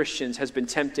generation of Christians has been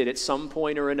tempted at some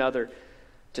point or another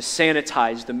to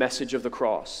sanitize the message of the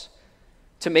cross,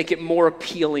 to make it more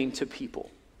appealing to people,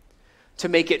 to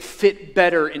make it fit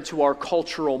better into our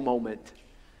cultural moment.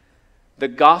 The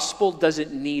gospel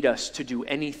doesn't need us to do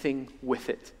anything with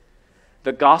it.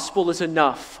 The gospel is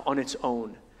enough on its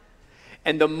own.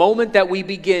 And the moment that we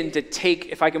begin to take,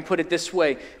 if I can put it this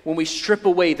way, when we strip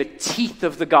away the teeth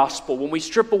of the gospel, when we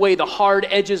strip away the hard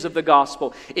edges of the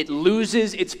gospel, it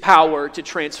loses its power to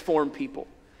transform people.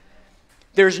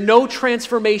 There's no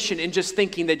transformation in just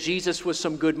thinking that Jesus was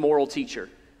some good moral teacher.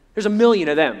 There's a million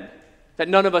of them that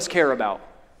none of us care about.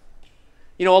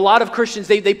 You know, a lot of Christians,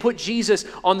 they put Jesus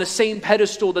on the same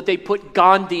pedestal that they put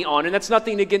Gandhi on, and that's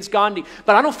nothing against Gandhi,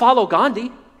 but I don't follow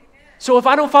Gandhi. So if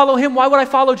I don't follow him, why would I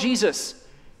follow Jesus?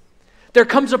 There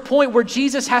comes a point where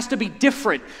Jesus has to be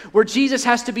different, where Jesus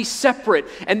has to be separate.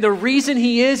 And the reason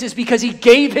he is because he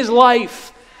gave his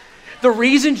life. The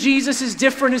reason Jesus is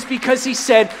different is because he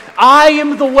said, I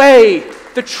am the way,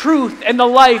 the truth, and the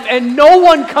life, and no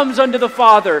one comes unto the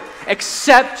Father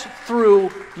except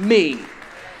through me.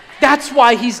 That's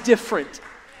why he's different.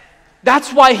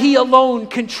 That's why he alone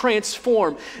can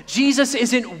transform. Jesus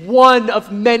isn't one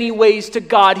of many ways to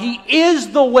God. He is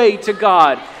the way to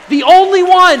God, the only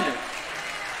one.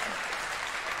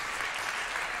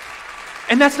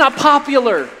 And that's not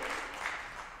popular.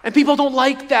 And people don't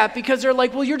like that because they're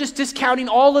like, well, you're just discounting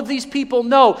all of these people.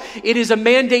 No, it is a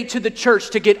mandate to the church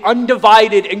to get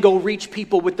undivided and go reach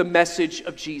people with the message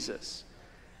of Jesus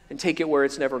and take it where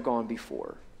it's never gone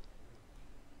before.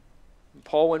 And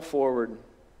Paul went forward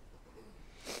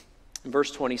in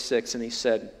verse 26, and he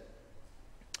said,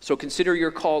 so consider your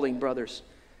calling, brothers.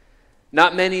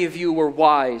 Not many of you were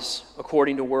wise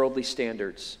according to worldly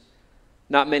standards.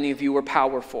 Not many of you were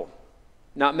powerful.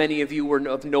 Not many of you were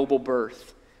of noble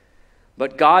birth.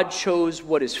 But God chose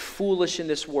what is foolish in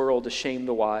this world to shame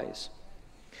the wise.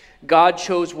 God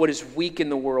chose what is weak in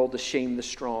the world to shame the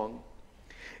strong.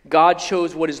 God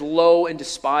chose what is low and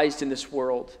despised in this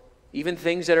world, even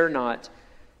things that are not,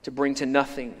 to bring to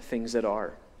nothing things that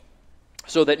are,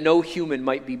 so that no human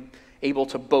might be able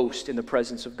to boast in the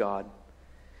presence of God.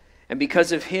 And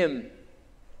because of him,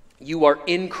 you are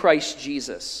in Christ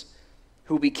Jesus,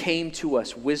 who became to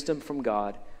us wisdom from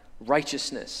God,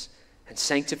 righteousness and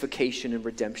sanctification and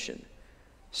redemption,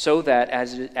 so that,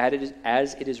 as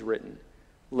it is written,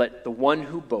 let the one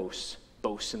who boasts,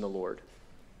 boast in the Lord.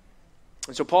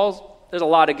 And so there's a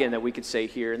lot again that we could say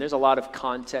here, and there's a lot of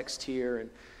context here, and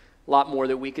a lot more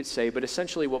that we could say, but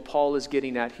essentially what Paul is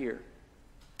getting at here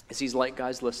is he's like,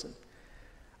 guys, listen,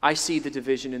 I see the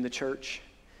division in the church,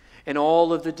 and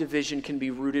all of the division can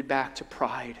be rooted back to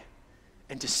pride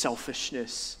and to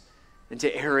selfishness and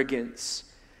to arrogance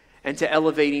and to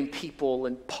elevating people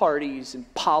and parties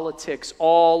and politics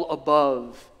all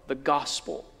above the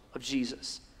gospel of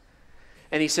Jesus.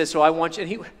 And he says, so I want you,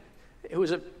 and it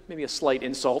was maybe a slight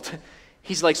insult.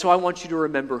 He's like, so I want you to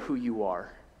remember who you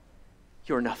are.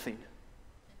 You're nothing.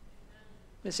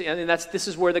 You see, and this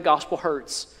is where the gospel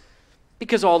hurts,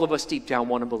 because all of us deep down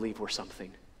want to believe we're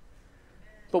something.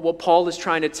 But what Paul is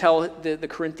trying to tell the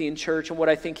Corinthian church, and what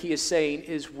I think he is saying,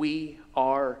 is we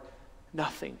are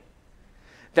nothing.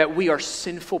 That we are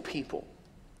sinful people.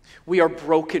 We are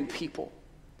broken people.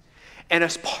 And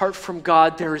apart from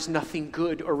God, there is nothing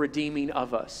good or redeeming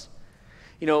of us.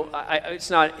 You know, it's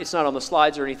not on the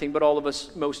slides or anything, but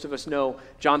most of us know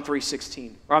John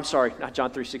 3:16. Or I'm sorry, not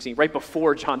John 3:16, right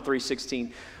before John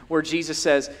 3:16, where Jesus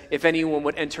says, if anyone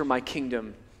would enter my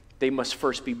kingdom, they must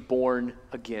first be born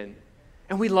again.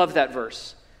 And we love that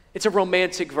verse. It's a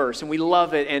romantic verse, and we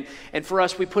love it. And for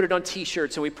us, we put it on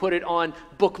T-shirts, and we put it on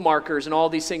bookmarkers and all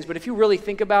these things. But if you really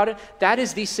think about it, that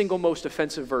is the single most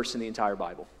offensive verse in the entire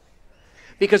Bible.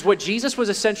 Because what Jesus was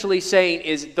essentially saying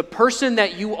is the person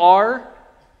that you are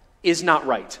is not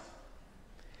right.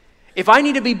 If I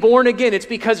need to be born again, it's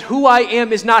because who I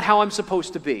am is not how I'm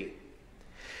supposed to be.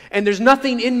 And there's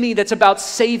nothing in me that's about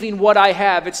saving what I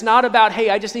have. It's not about, hey,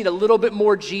 I just need a little bit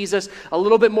more Jesus, a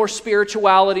little bit more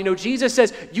spirituality. No, Jesus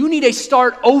says you need a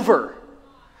start over.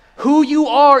 Who you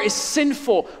are is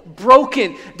sinful,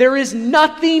 broken. There is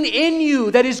nothing in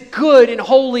you that is good and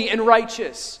holy and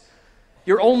righteous.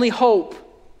 Your only hope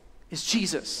is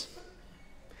Jesus.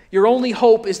 Your only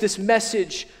hope is this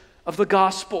message of the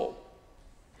gospel.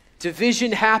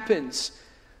 Division happens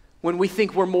when we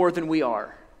think we're more than we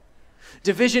are.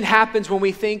 Division happens when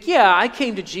we think, yeah, I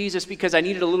came to Jesus because I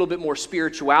needed a little bit more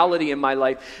spirituality in my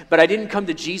life, but I didn't come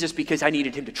to Jesus because I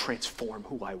needed him to transform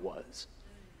who I was.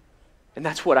 And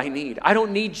that's what I need. I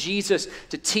don't need Jesus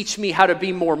to teach me how to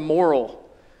be more moral.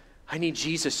 I need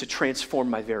Jesus to transform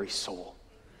my very soul.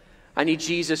 I need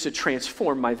Jesus to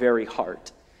transform my very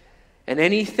heart. And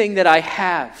anything that I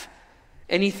have,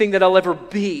 anything that I'll ever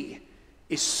be,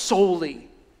 is solely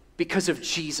because of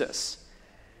Jesus.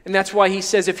 And that's why he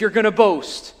says, if you're going to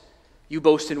boast, you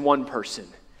boast in one person.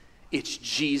 It's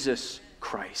Jesus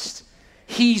Christ.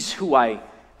 He's who I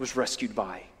was rescued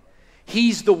by.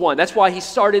 He's the one. That's why he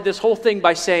started this whole thing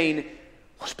by saying,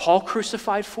 was Paul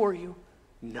crucified for you?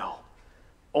 No.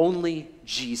 Only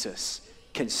Jesus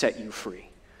can set you free.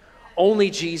 Only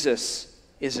Jesus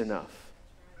is enough.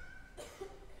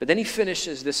 But then he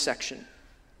finishes this section.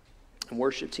 And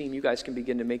worship team, you guys can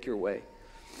begin to make your way.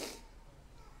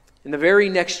 In the very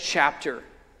next chapter,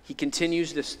 he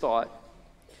continues this thought.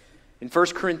 In 1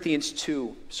 Corinthians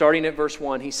 2, starting at verse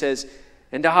 1, he says,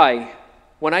 and I,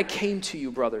 when I came to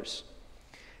you, brothers,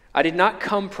 I did not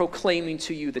come proclaiming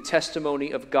to you the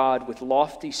testimony of God with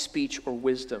lofty speech or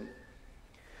wisdom.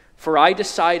 For I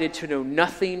decided to know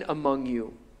nothing among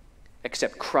you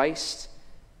except Christ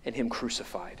and him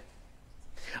crucified.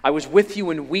 I was with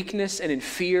you in weakness and in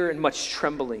fear and much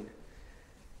trembling.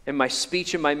 And my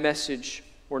speech and my message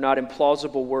were not in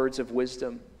plausible words of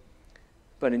wisdom,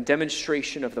 but in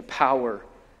demonstration of the power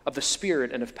of the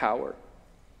Spirit and of power,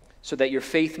 so that your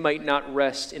faith might not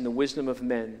rest in the wisdom of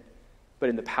men, but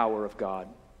in the power of God.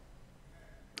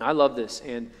 I love this,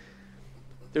 and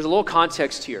there's a little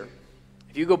context here.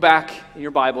 If you go back in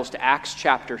your Bibles to Acts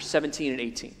chapter 17 and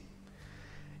 18,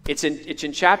 it's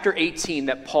in chapter 18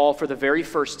 that Paul, for the very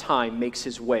first time, makes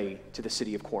his way to the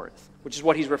city of Corinth, which is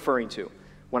what he's referring to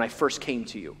when I first came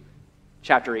to you.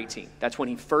 Chapter 18. That's when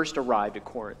he first arrived at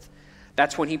Corinth.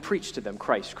 That's when he preached to them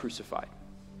Christ crucified.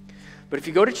 But if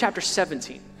you go to chapter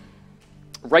 17,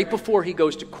 right before he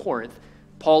goes to Corinth,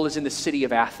 Paul is in the city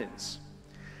of Athens.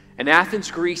 And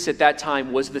Athens, Greece at that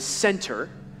time was the center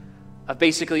of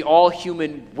basically all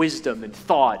human wisdom and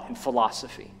thought and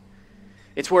philosophy.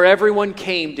 It's where everyone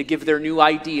came to give their new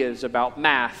ideas about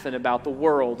math and about the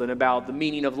world and about the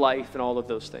meaning of life and all of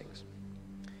those things.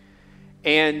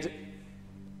 And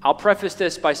I'll preface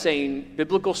this by saying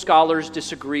biblical scholars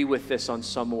disagree with this on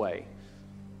some way.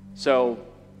 So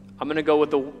I'm going to go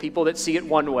with the people that see it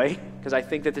one way, because I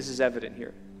think that this is evident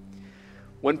here.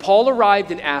 When Paul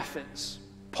arrived in Athens,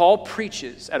 Paul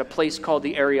preaches at a place called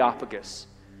the Areopagus.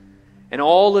 And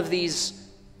all of these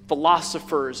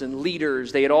philosophers and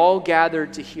leaders, they had all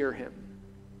gathered to hear him.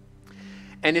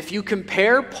 And if you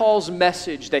compare Paul's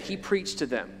message that he preached to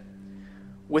them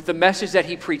with the message that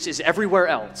he preaches everywhere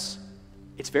else,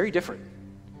 it's very different.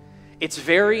 It's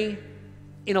very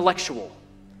intellectual.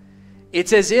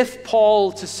 It's as if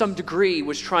Paul, to some degree,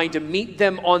 was trying to meet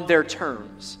them on their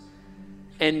terms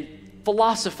and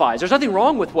philosophize. There's nothing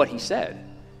wrong with what he said.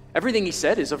 Everything he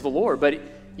said is of the Lord, but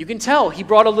you can tell he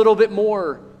brought a little bit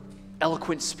more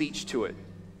eloquent speech to it.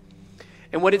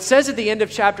 And what it says at the end of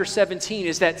chapter 17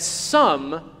 is that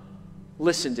some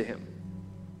listened to him.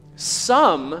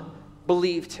 Some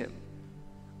believed him.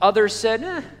 Others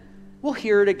said, we'll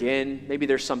hear it again. Maybe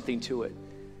there's something to it.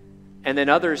 And then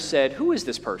others said, who is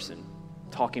this person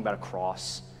talking about a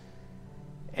cross?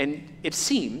 And it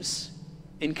seems,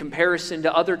 in comparison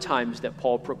to other times that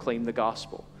Paul proclaimed the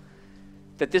gospel,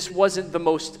 that this wasn't the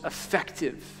most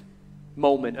effective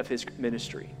moment of his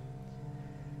ministry.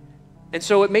 And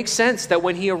so it makes sense that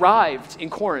when he arrived in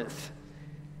Corinth,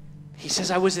 he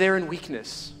says, I was there in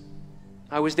weakness.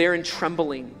 I was there in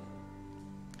trembling.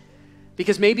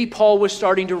 Because maybe Paul was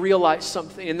starting to realize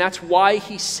something, and that's why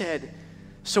he said,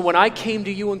 so when I came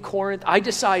to you in Corinth, I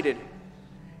decided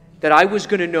that I was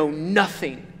going to know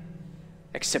nothing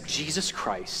except Jesus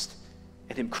Christ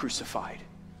and him crucified.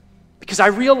 Because I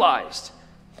realized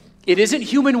it isn't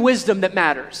human wisdom that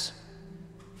matters.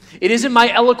 It isn't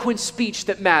my eloquent speech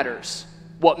that matters.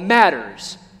 What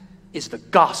matters is the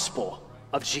gospel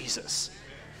of Jesus.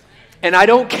 And I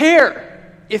don't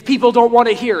care if people don't want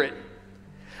to hear it.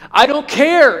 I don't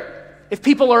care if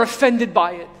people are offended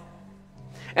by it.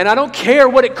 And I don't care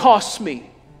what it costs me.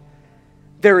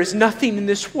 There is nothing in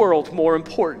this world more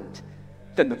important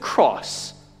than the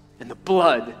cross and the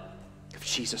blood of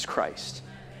Jesus Christ.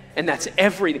 And that's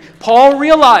everything. Paul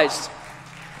realized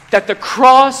that the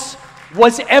cross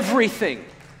was everything.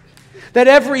 That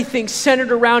everything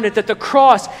centered around it. That the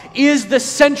cross is the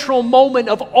central moment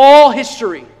of all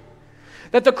history.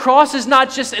 That the cross is not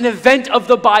just an event of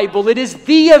the Bible. It is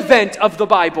the event of the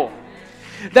Bible.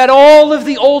 That all of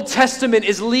the Old Testament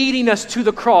is leading us to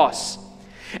the cross.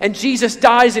 And Jesus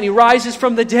dies and he rises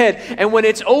from the dead. And when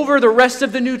it's over, the rest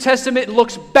of the New Testament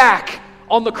looks back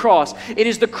on the cross. It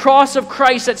is the cross of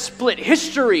Christ that split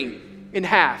history in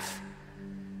half.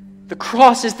 The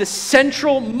cross is the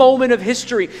central moment of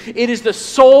history. It is the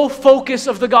sole focus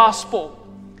of the gospel.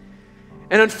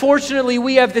 And unfortunately,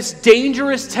 we have this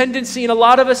dangerous tendency, and a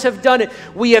lot of us have done it.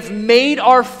 We have made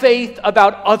our faith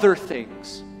about other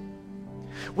things.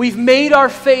 We've made our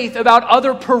faith about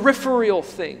other peripheral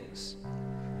things.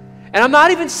 And I'm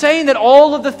not even saying that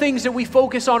all of the things that we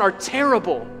focus on are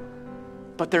terrible,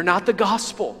 but they're not the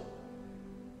gospel.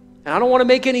 And I don't want to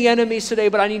make any enemies today,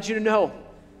 but I need you to know,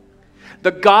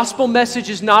 the gospel message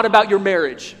is not about your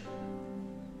marriage,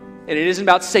 and it isn't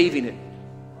about saving it.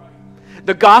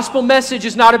 The gospel message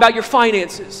is not about your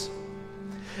finances.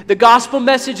 The gospel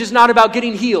message is not about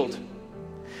getting healed.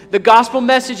 The gospel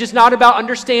message is not about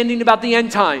understanding about the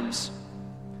end times.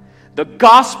 The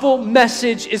gospel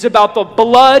message is about the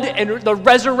blood and the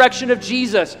resurrection of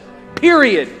Jesus,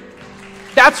 period.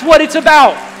 That's what it's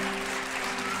about.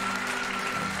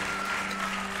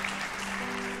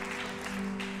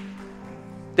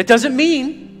 That doesn't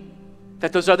mean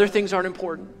that those other things aren't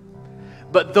important.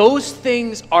 But those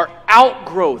things are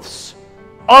outgrowths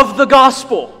of the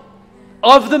gospel,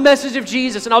 of the message of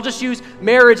Jesus. And I'll just use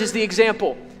marriage as the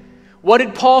example. What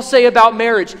did Paul say about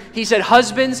marriage? He said,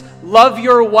 husbands, love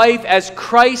your wife as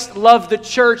Christ loved the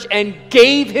church and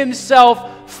gave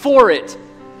himself for it.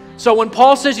 So when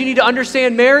Paul says you need to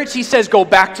understand marriage, he says go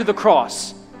back to the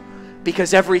cross,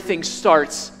 because everything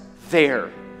starts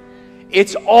there.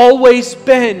 It's always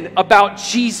been about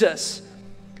Jesus.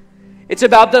 It's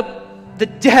about the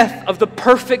death of the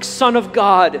perfect Son of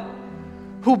God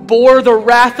who bore the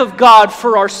wrath of God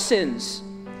for our sins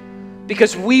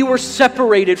because we were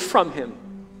separated from him.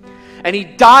 And he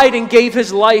died and gave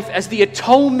his life as the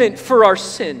atonement for our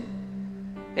sin.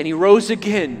 And he rose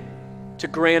again to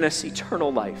grant us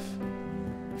eternal life.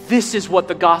 This is what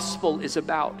the gospel is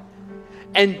about.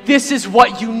 And this is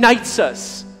what unites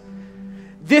us.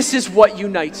 This is what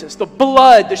unites us. The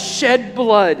blood, the shed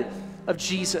blood of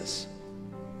Jesus.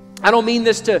 I don't mean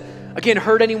this to, again,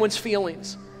 hurt anyone's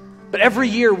feelings. But every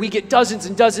year we get dozens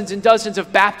and dozens and dozens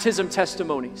of baptism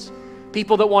testimonies.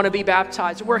 People that want to be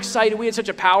baptized. And we're excited. We had such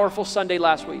a powerful Sunday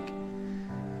last week.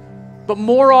 But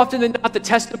more often than not, the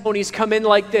testimonies come in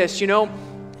like this. You know,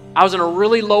 I was in a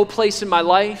really low place in my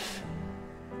life.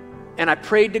 And I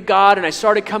prayed to God and I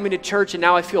started coming to church and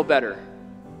now I feel better.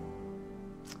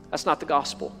 That's not the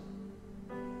gospel.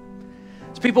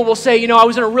 So people will say, you know, I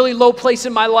was in a really low place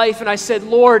in my life and I said,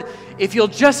 Lord, if you'll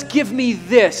just give me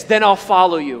this, then I'll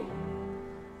follow you.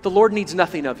 The Lord needs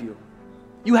nothing of you.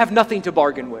 You have nothing to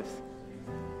bargain with.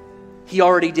 He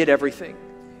already did everything.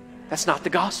 That's not the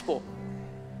gospel.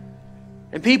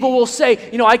 And people will say,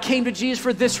 you know, I came to Jesus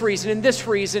for this reason and this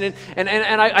reason, and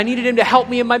I needed him to help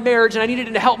me in my marriage, and I needed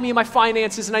him to help me in my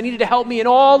finances, and I needed to help me in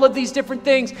all of these different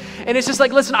things. And it's just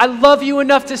like, listen, I love you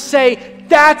enough to say,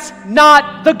 that's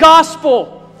not the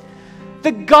gospel.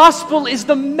 The gospel is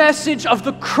the message of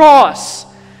the cross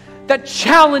that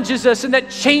challenges us and that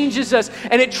changes us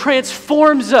and it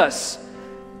transforms us.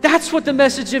 That's what the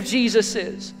message of Jesus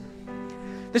is.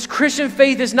 This Christian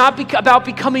faith is not about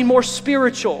becoming more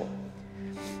spiritual.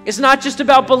 It's not just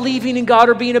about believing in God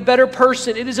or being a better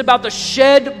person. It is about the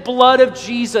shed blood of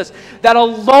Jesus that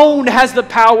alone has the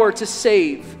power to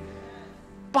save.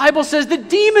 The Bible says the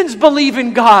demons believe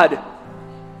in God.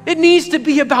 It needs to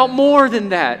be about more than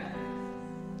that.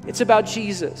 It's about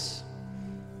Jesus.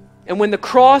 And when the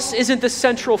cross isn't the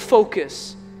central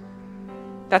focus,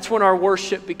 that's when our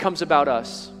worship becomes about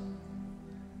us.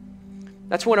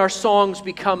 That's when our songs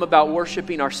become about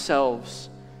worshiping ourselves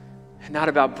and not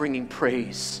about bringing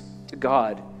praise to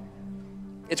God.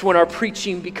 It's when our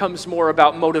preaching becomes more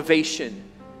about motivation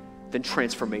than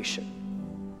transformation.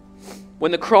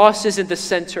 When the cross isn't the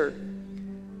center,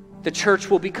 the church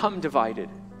will become divided.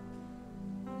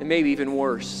 And maybe even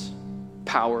worse,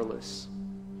 powerless.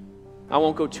 I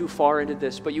won't go too far into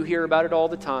this, but you hear about it all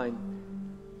the time.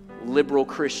 Liberal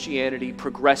Christianity,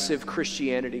 progressive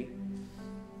Christianity.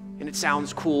 And it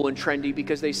sounds cool and trendy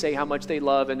because they say how much they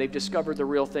love and they've discovered the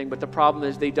real thing. But the problem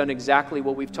is they've done exactly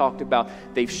what we've talked about.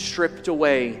 They've stripped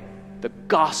away the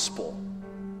gospel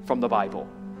from the Bible.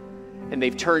 And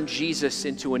they've turned Jesus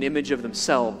into an image of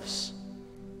themselves.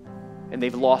 And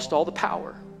they've lost all the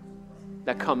power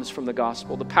that comes from the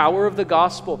gospel. The power of the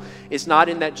gospel is not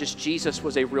in that just Jesus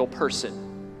was a real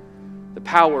person. The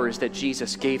power is that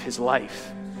Jesus gave his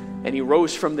life and he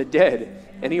rose from the dead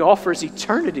and he offers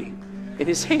eternity in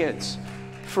his hands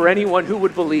for anyone who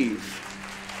would believe.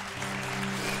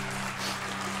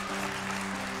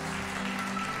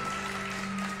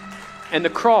 And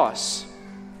the cross,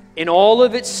 in all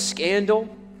of its scandal,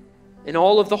 in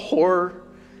all of the horror,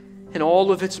 in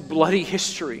all of its bloody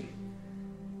history,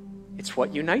 it's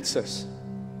what unites us.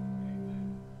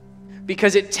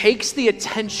 Because it takes the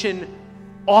attention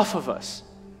off of us.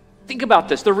 Think about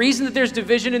this. The reason that there's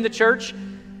division in the church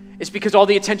is because all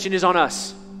the attention is on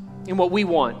us and what we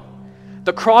want.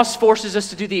 The cross forces us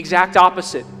to do the exact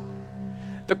opposite.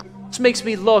 The cross makes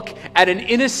me look at an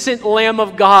innocent Lamb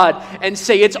of God and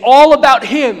say it's all about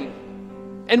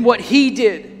him and what he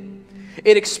did.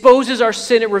 It exposes our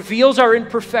sin, it reveals our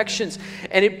imperfections,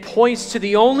 and it points to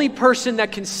the only person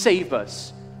that can save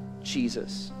us,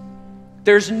 Jesus.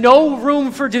 There's no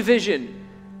room for division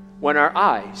when our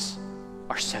eyes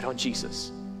are set on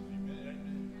Jesus.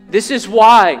 This is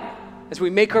why, as we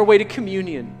make our way to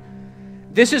communion,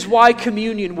 this is why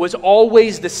communion was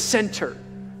always the center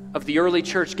of the early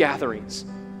church gatherings.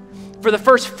 For the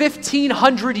first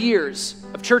 1,500 years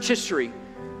of church history,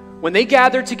 when they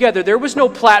gathered together, there was no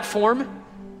platform.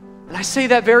 And I say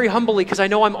that very humbly because I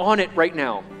know I'm on it right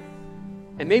now.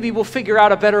 And maybe we'll figure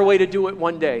out a better way to do it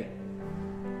one day.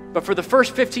 But for the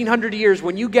first 1,500 years,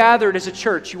 when you gathered as a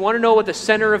church, you want to know what the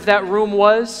center of that room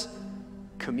was?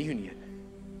 Communion.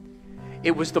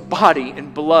 It was the body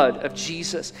and blood of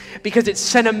Jesus, because it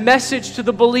sent a message to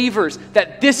the believers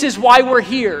that this is why we're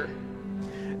here.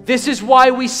 This is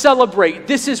why we celebrate.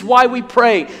 This is why we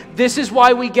pray. This is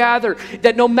why we gather.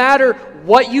 That no matter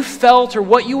what you felt or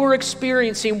what you were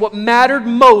experiencing, what mattered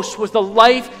most was the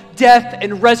life, death,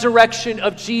 and resurrection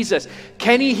of Jesus.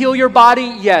 Can He heal your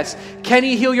body? Yes. Can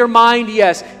He heal your mind?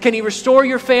 Yes. Can He restore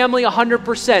your family?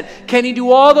 100%. Can He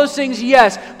do all those things?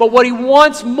 Yes. But what He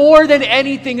wants more than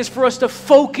anything is for us to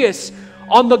focus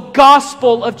on the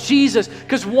gospel of Jesus.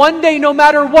 Because one day, no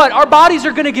matter what, our bodies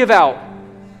are going to give out.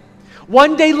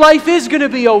 One day life is going to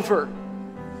be over.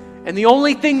 And the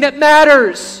only thing that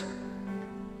matters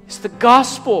is the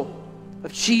gospel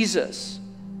of Jesus.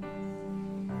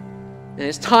 And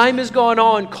as time has gone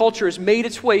on, culture has made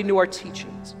its way into our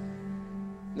teachings.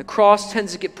 And the cross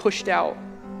tends to get pushed out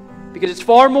because it's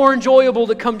far more enjoyable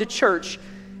to come to church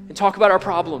and talk about our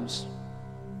problems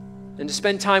and to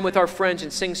spend time with our friends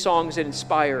and sing songs that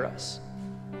inspire us.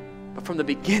 But from the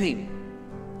beginning,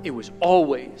 it was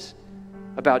always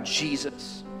about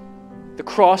Jesus. The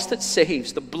cross that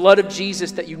saves, the blood of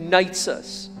Jesus that unites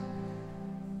us.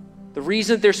 The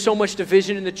reason there's so much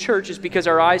division in the church is because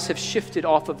our eyes have shifted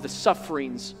off of the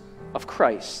sufferings of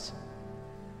Christ.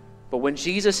 But when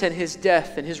Jesus and His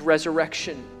death and His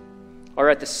resurrection are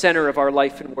at the center of our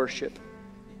life and worship,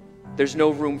 there's no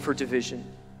room for division.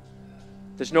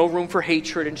 There's no room for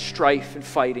hatred and strife and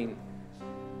fighting.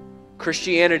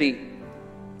 Christianity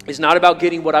is not about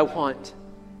getting what I want.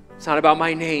 It's not about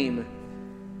my name.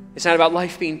 It's not about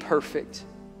life being perfect.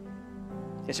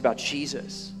 It's about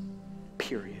Jesus,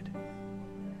 period.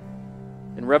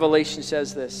 And Revelation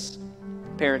says this.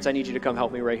 Parents, I need you to come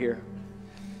help me right here.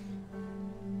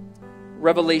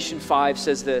 Revelation 5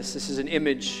 says this. This is an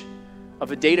image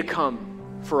of a day to come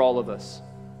for all of us.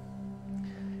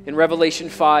 In Revelation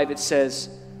 5, it says,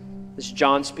 this is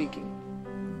John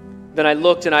speaking. Then I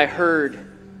looked and I heard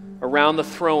around the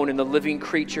throne and the living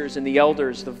creatures and the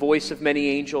elders, the voice of many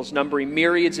angels, numbering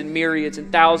myriads and myriads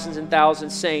and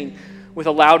thousands, saying with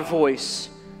a loud voice,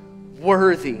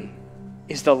 "Worthy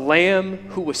is the Lamb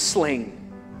who was slain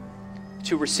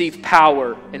to receive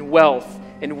power and wealth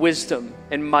and wisdom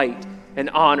and might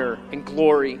and honor and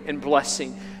glory and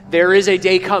blessing." There is a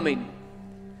day coming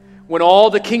when all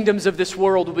the kingdoms of this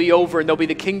world will be over and they'll be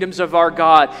the kingdoms of our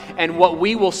God. And what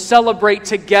we will celebrate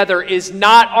together is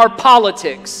not our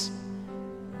politics.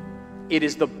 It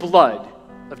is the blood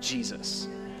of Jesus.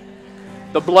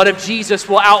 The blood of Jesus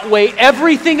will outweigh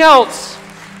everything else.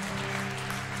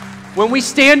 When we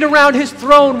stand around His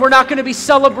throne, we're not going to be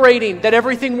celebrating that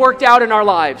everything worked out in our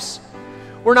lives.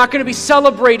 We're not going to be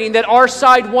celebrating that our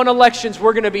side won elections.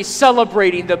 We're going to be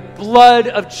celebrating the blood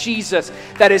of Jesus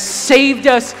that has saved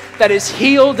us, that has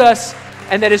healed us,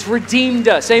 and that has redeemed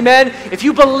us. Amen? If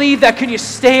you believe that, can you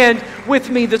stand with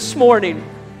me this morning?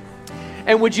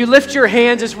 And would you lift your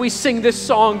hands as we sing this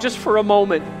song just for a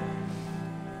moment?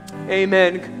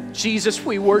 Amen. Jesus,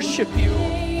 we worship You.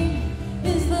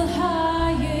 Is the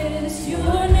highest,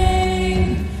 Your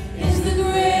name is the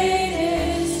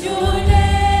greatest, Your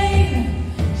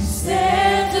name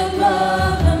stands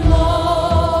above them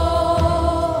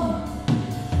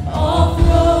all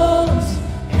thrones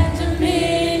and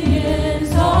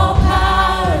dominions, all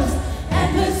powers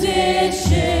and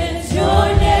positions, Your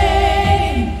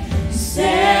name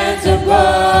stands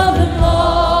above them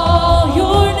all.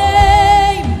 Your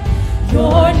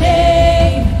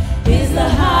name is the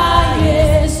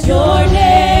highest. Your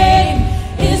name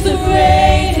is the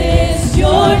greatest.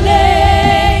 Your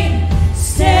name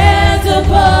stands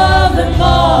above them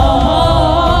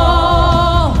all.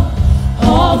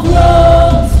 All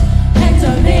thrones and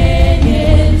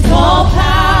dominions, all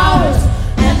powers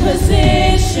and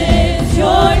positions,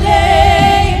 Your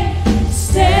name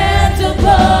stands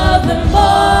above them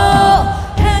all.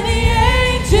 And the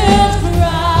angels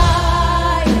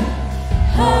cry,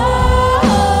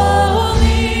 holy,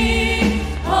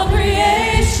 all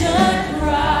creation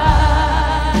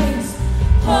cries,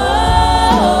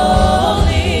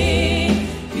 holy,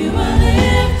 You are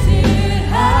lifted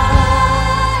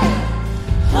high,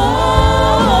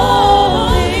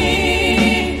 holy,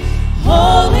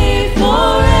 holy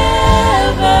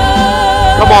forever.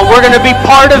 Come on, we're going to be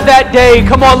part of that day.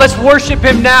 Come on, let's worship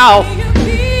Him now. Your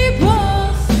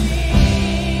people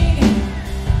sing,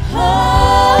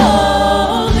 holy,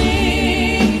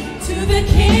 to the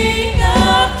King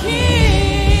of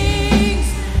Kings.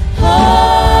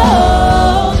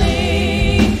 Holy,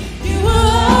 You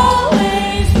will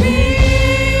always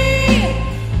be.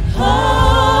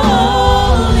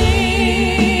 Holy,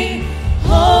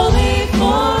 holy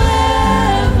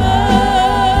forever.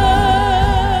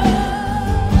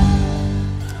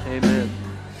 Amen.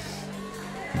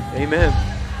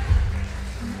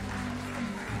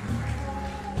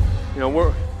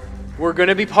 we're going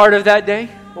to be part of that day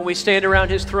when we stand around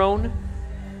his throne,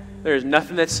 there's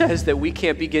nothing that says that we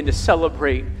can't begin to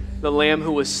celebrate the Lamb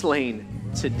who was slain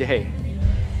today.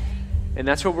 And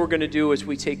that's what we're going to do as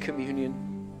we take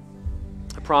communion.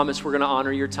 I promise we're going to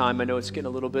honor your time. I know it's getting a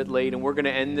little bit late, and we're going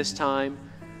to end this time.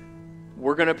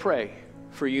 We're going to pray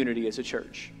for unity as a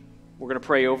church. We're going to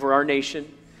pray over our nation.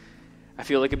 I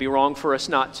feel like it'd be wrong for us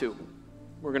not to.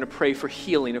 We're going to pray for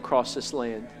healing across this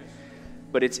land.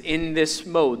 But it's in this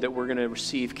mode that we're going to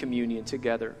receive communion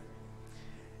together.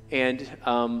 And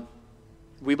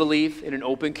we believe in an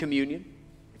open communion.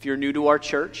 If you're new to our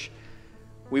church,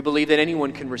 we believe that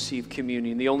anyone can receive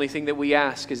communion. The only thing that we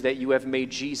ask is that you have made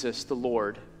Jesus the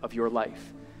Lord of your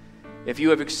life. If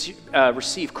you have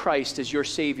received Christ as your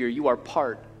Savior, you are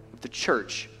part of the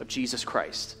church of Jesus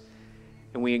Christ.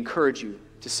 And we encourage you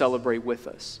to celebrate with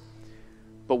us.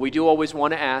 But we do always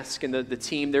want to ask, and the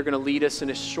team, they're going to lead us in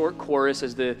a short chorus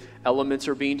as the elements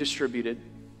are being distributed.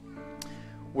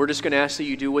 We're just going to ask that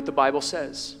you do what the Bible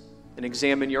says and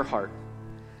examine your heart.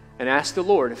 And ask the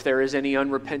Lord if there is any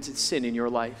unrepented sin in your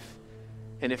life.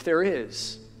 And if there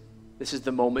is, this is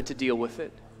the moment to deal with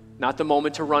it. Not the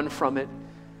moment to run from it.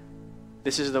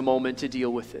 This is the moment to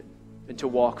deal with it and to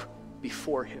walk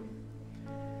before him.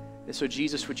 And so,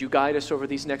 Jesus, would you guide us over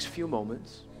these next few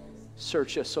moments?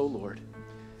 Search us, O Lord.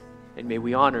 And may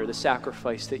we honor the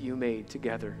sacrifice that you made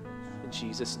together. In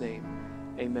Jesus' name,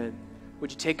 amen.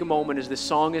 Would you take a moment as this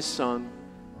song is sung,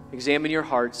 examine your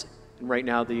hearts, and right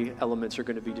now the elements are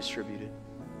going to be distributed.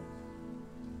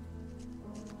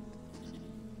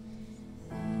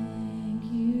 Thank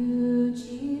you,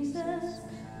 Jesus,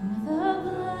 for the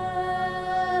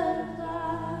blood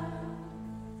applied.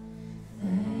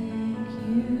 Thank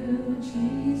you,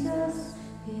 Jesus,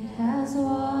 it has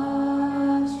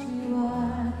washed me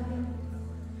white.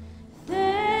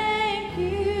 Thank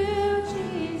you,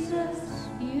 Jesus,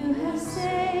 you have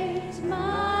saved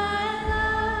my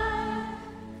life.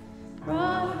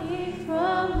 Brought me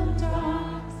from the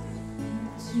dark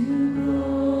into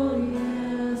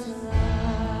glorious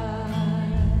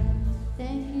light.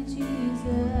 Thank you,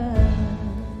 Jesus.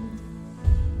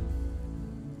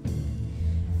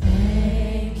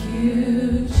 Thank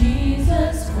you,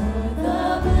 Jesus, for the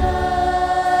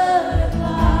blood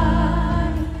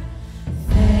applied.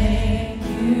 Thank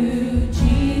you,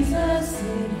 Jesus,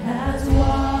 it has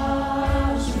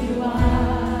washed me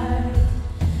white.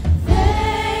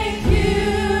 Thank you,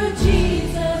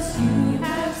 Jesus, you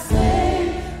have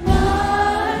saved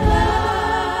my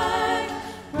life,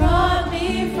 brought me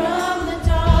from the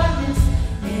darkness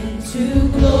into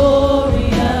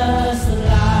glorious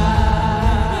light.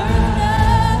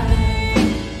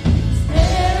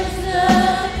 There's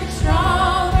nothing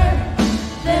stronger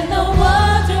than the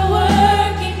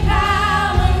wonder-working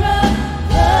power of the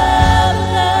blood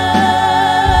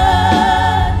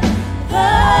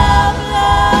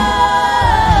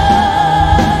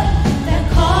that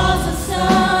calls us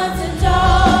sons and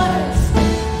daughters.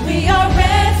 We are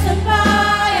ransomed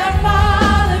by our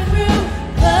Father through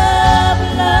the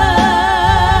blood.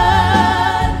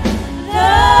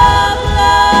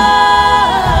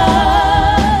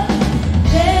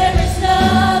 There is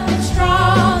nothing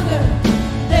stronger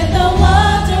than the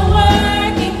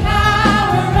wonder-working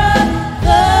power of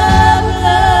the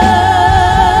blood.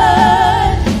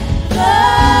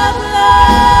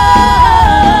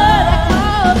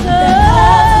 That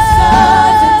calls us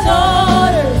sons and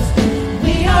daughters.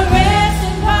 We are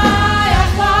ransomed by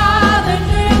our Father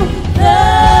through the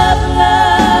blood.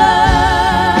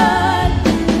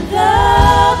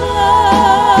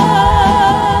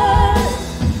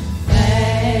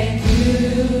 Thank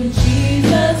you,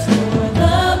 Jesus, for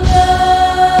the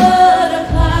blood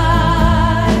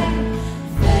applied.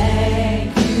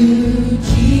 Thank you,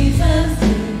 Jesus,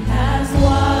 it has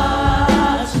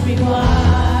washed me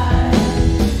white.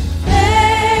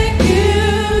 Thank you,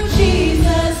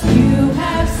 Jesus, you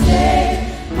have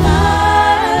saved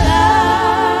my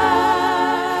life.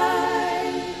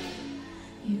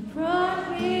 You brought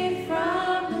me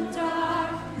from the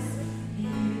darkness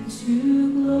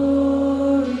into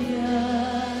glorious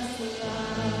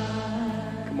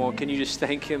light. Come on, can you just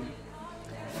thank him?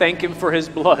 Thank him for his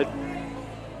blood.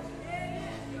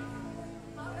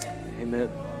 Amen.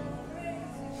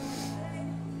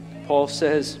 Paul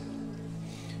says,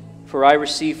 "For I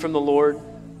received from the Lord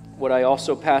what I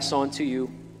also pass on to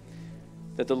you,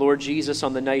 that the Lord Jesus,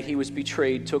 on the night he was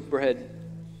betrayed, took bread,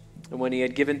 and when he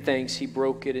had given thanks, he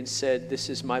broke it and said, 'This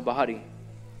is my body,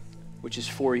 which is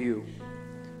for you.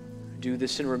 Do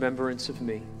this in remembrance of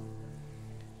me.'"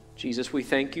 Jesus, we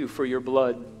thank you for your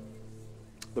blood,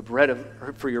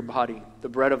 for your body, the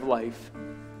bread of life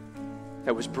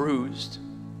that was bruised,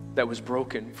 that was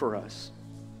broken for us.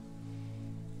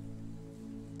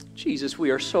 Jesus, we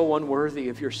are so unworthy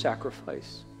of your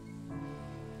sacrifice.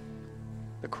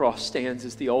 The cross stands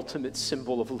as the ultimate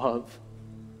symbol of love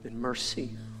and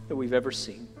mercy that we've ever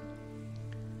seen.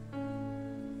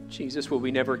 Jesus, would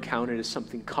we never count it as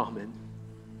something common?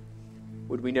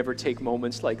 Would we never take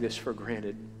moments like this for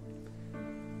granted?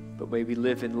 But may we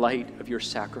live in light of your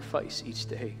sacrifice each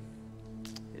day.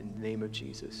 In the name of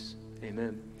Jesus,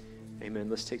 amen. Amen.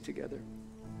 Let's take together.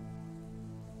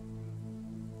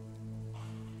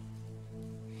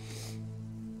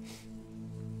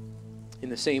 In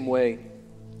the same way,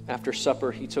 after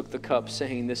supper, he took the cup,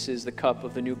 saying, "This is the cup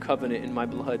of the new covenant in my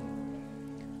blood.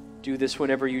 Do this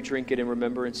whenever you drink it in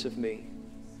remembrance of me.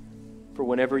 For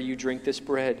whenever you drink this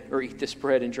bread, or eat this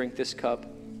bread and drink this cup,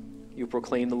 you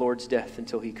proclaim the Lord's death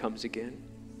until he comes again."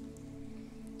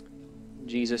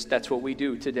 Jesus, that's what we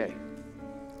do today.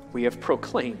 We have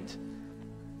proclaimed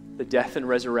the death and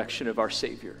resurrection of our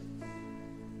Savior.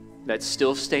 That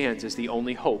still stands as the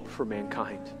only hope for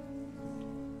mankind.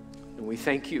 And we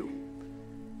thank you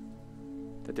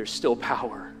that there's still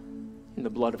power in the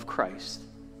blood of Christ.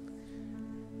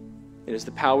 It is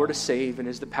the power to save and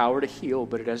it is the power to heal,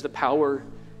 but it has the power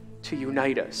to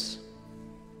unite us.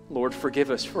 Lord, forgive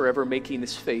us for ever making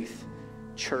this faith,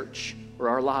 church, or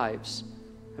our lives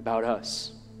about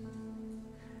us.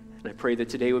 And I pray that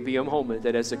today would be a moment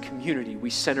that as a community we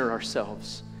center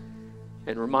ourselves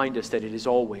and remind us that it is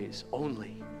always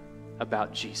only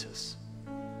about Jesus.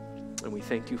 And we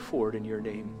thank you for it in your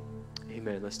name.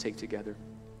 Amen. Let's take together.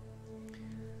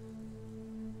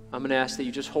 I'm going to ask that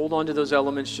you just hold on to those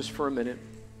elements just for a minute.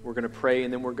 We're going to pray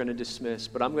and then we're going to dismiss.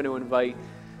 But I'm going to invite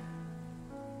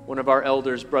one of our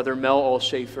elders, Brother Mel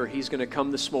Allshafer. He's going to come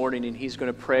this morning and he's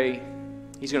going to pray.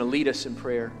 He's going to lead us in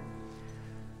prayer.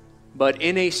 But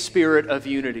in a spirit of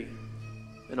unity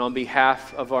and on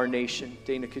behalf of our nation.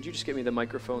 Dana, could you just give me the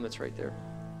microphone that's right there?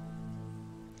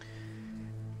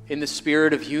 In the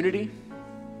spirit of unity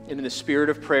and in the spirit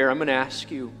of prayer, I'm going to ask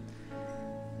you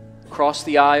across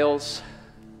the aisles.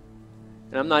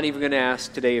 And I'm not even going to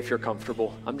ask today if you're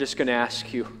comfortable. I'm just going to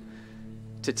ask you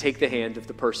to take the hand of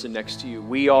the person next to you.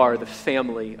 We are the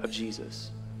family of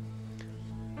Jesus.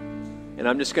 And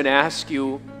I'm just going to ask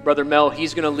you, Brother Mel,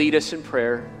 he's going to lead us in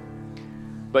prayer.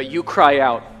 But you cry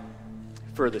out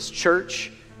for this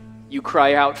church. You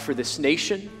cry out for this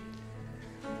nation.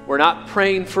 We're not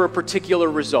praying for a particular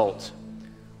result.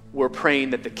 We're praying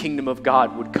that the kingdom of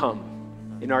God would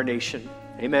come in our nation.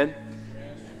 Amen.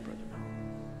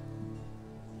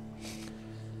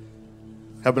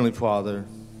 Heavenly Father,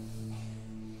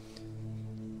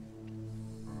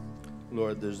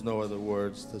 Lord, there's no other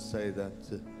words to say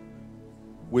that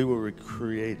we were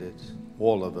created,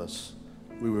 all of us,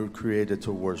 we were created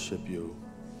to worship you.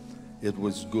 It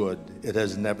was good. It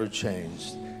has never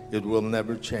changed. It will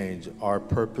never change. Our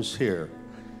purpose here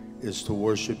is to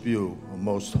worship you, a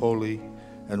most holy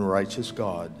and righteous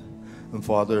God. And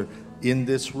Father, in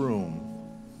this room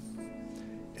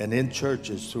and in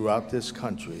churches throughout this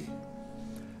country,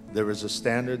 there is a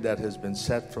standard that has been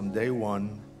set from day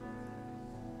one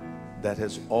that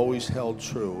has always held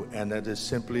true, and that is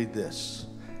simply this: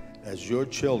 as your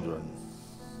children,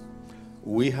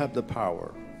 we have the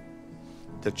power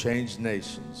to change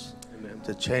nations, amen,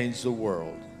 to change the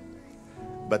world.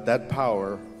 But that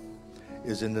power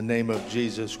is in the name of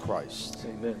Jesus Christ,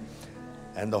 amen,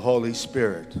 and the Holy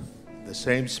Spirit. The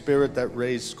same Spirit that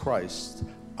raised Christ,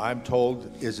 I'm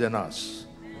told, is in us.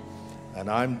 And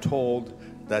I'm told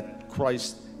that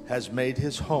Christ has made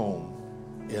his home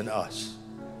in us.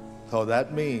 So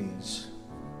that means,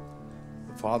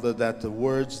 Father, that the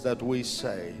words that we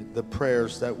say, the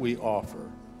prayers that we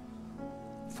offer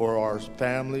for our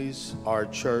families, our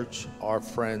church, our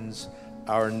friends,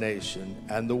 our nation,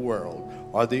 and the world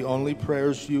are the only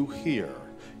prayers you hear.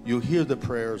 You hear the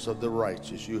prayers of the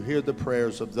righteous. You hear the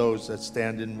prayers of those that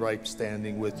stand in right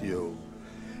standing with you.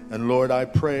 And Lord, I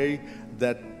pray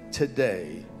that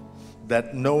today,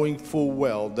 that knowing full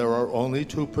well there are only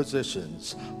two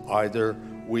positions, either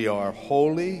we are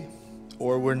holy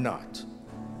or we're not.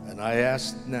 And I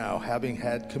ask now, having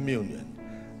had communion,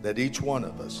 that each one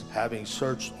of us, having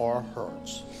searched our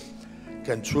hearts,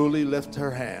 can truly lift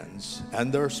their hands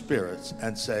and their spirits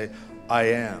and say, I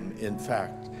am, in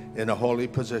fact, in a holy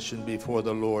position before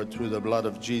the Lord through the blood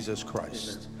of Jesus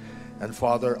Christ. Amen. And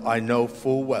Father, I know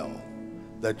full well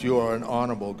that you are an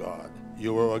honorable God.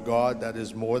 You are a God that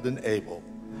is more than able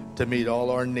to meet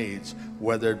all our needs,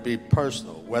 whether it be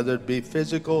personal, whether it be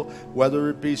physical, whether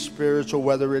it be spiritual,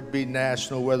 whether it be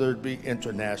national, whether it be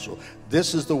international.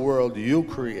 This is the world you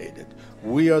created.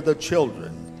 We are the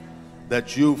children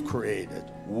that you've created.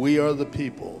 We are the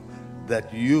people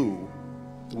that you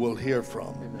will hear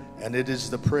from. Amen. And it is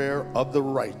the prayer of the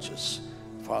righteous,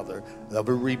 Father, of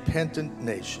a repentant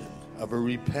nation, of a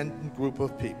repentant group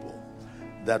of people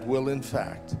that will in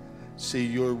fact see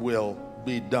your will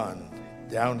be done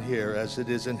down here as it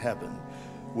is in heaven.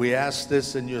 We ask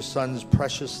this in your Son's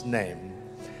precious name.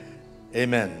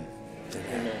 Amen.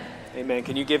 Amen. Amen.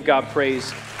 Can you give God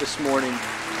praise this morning?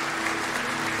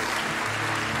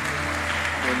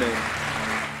 Amen.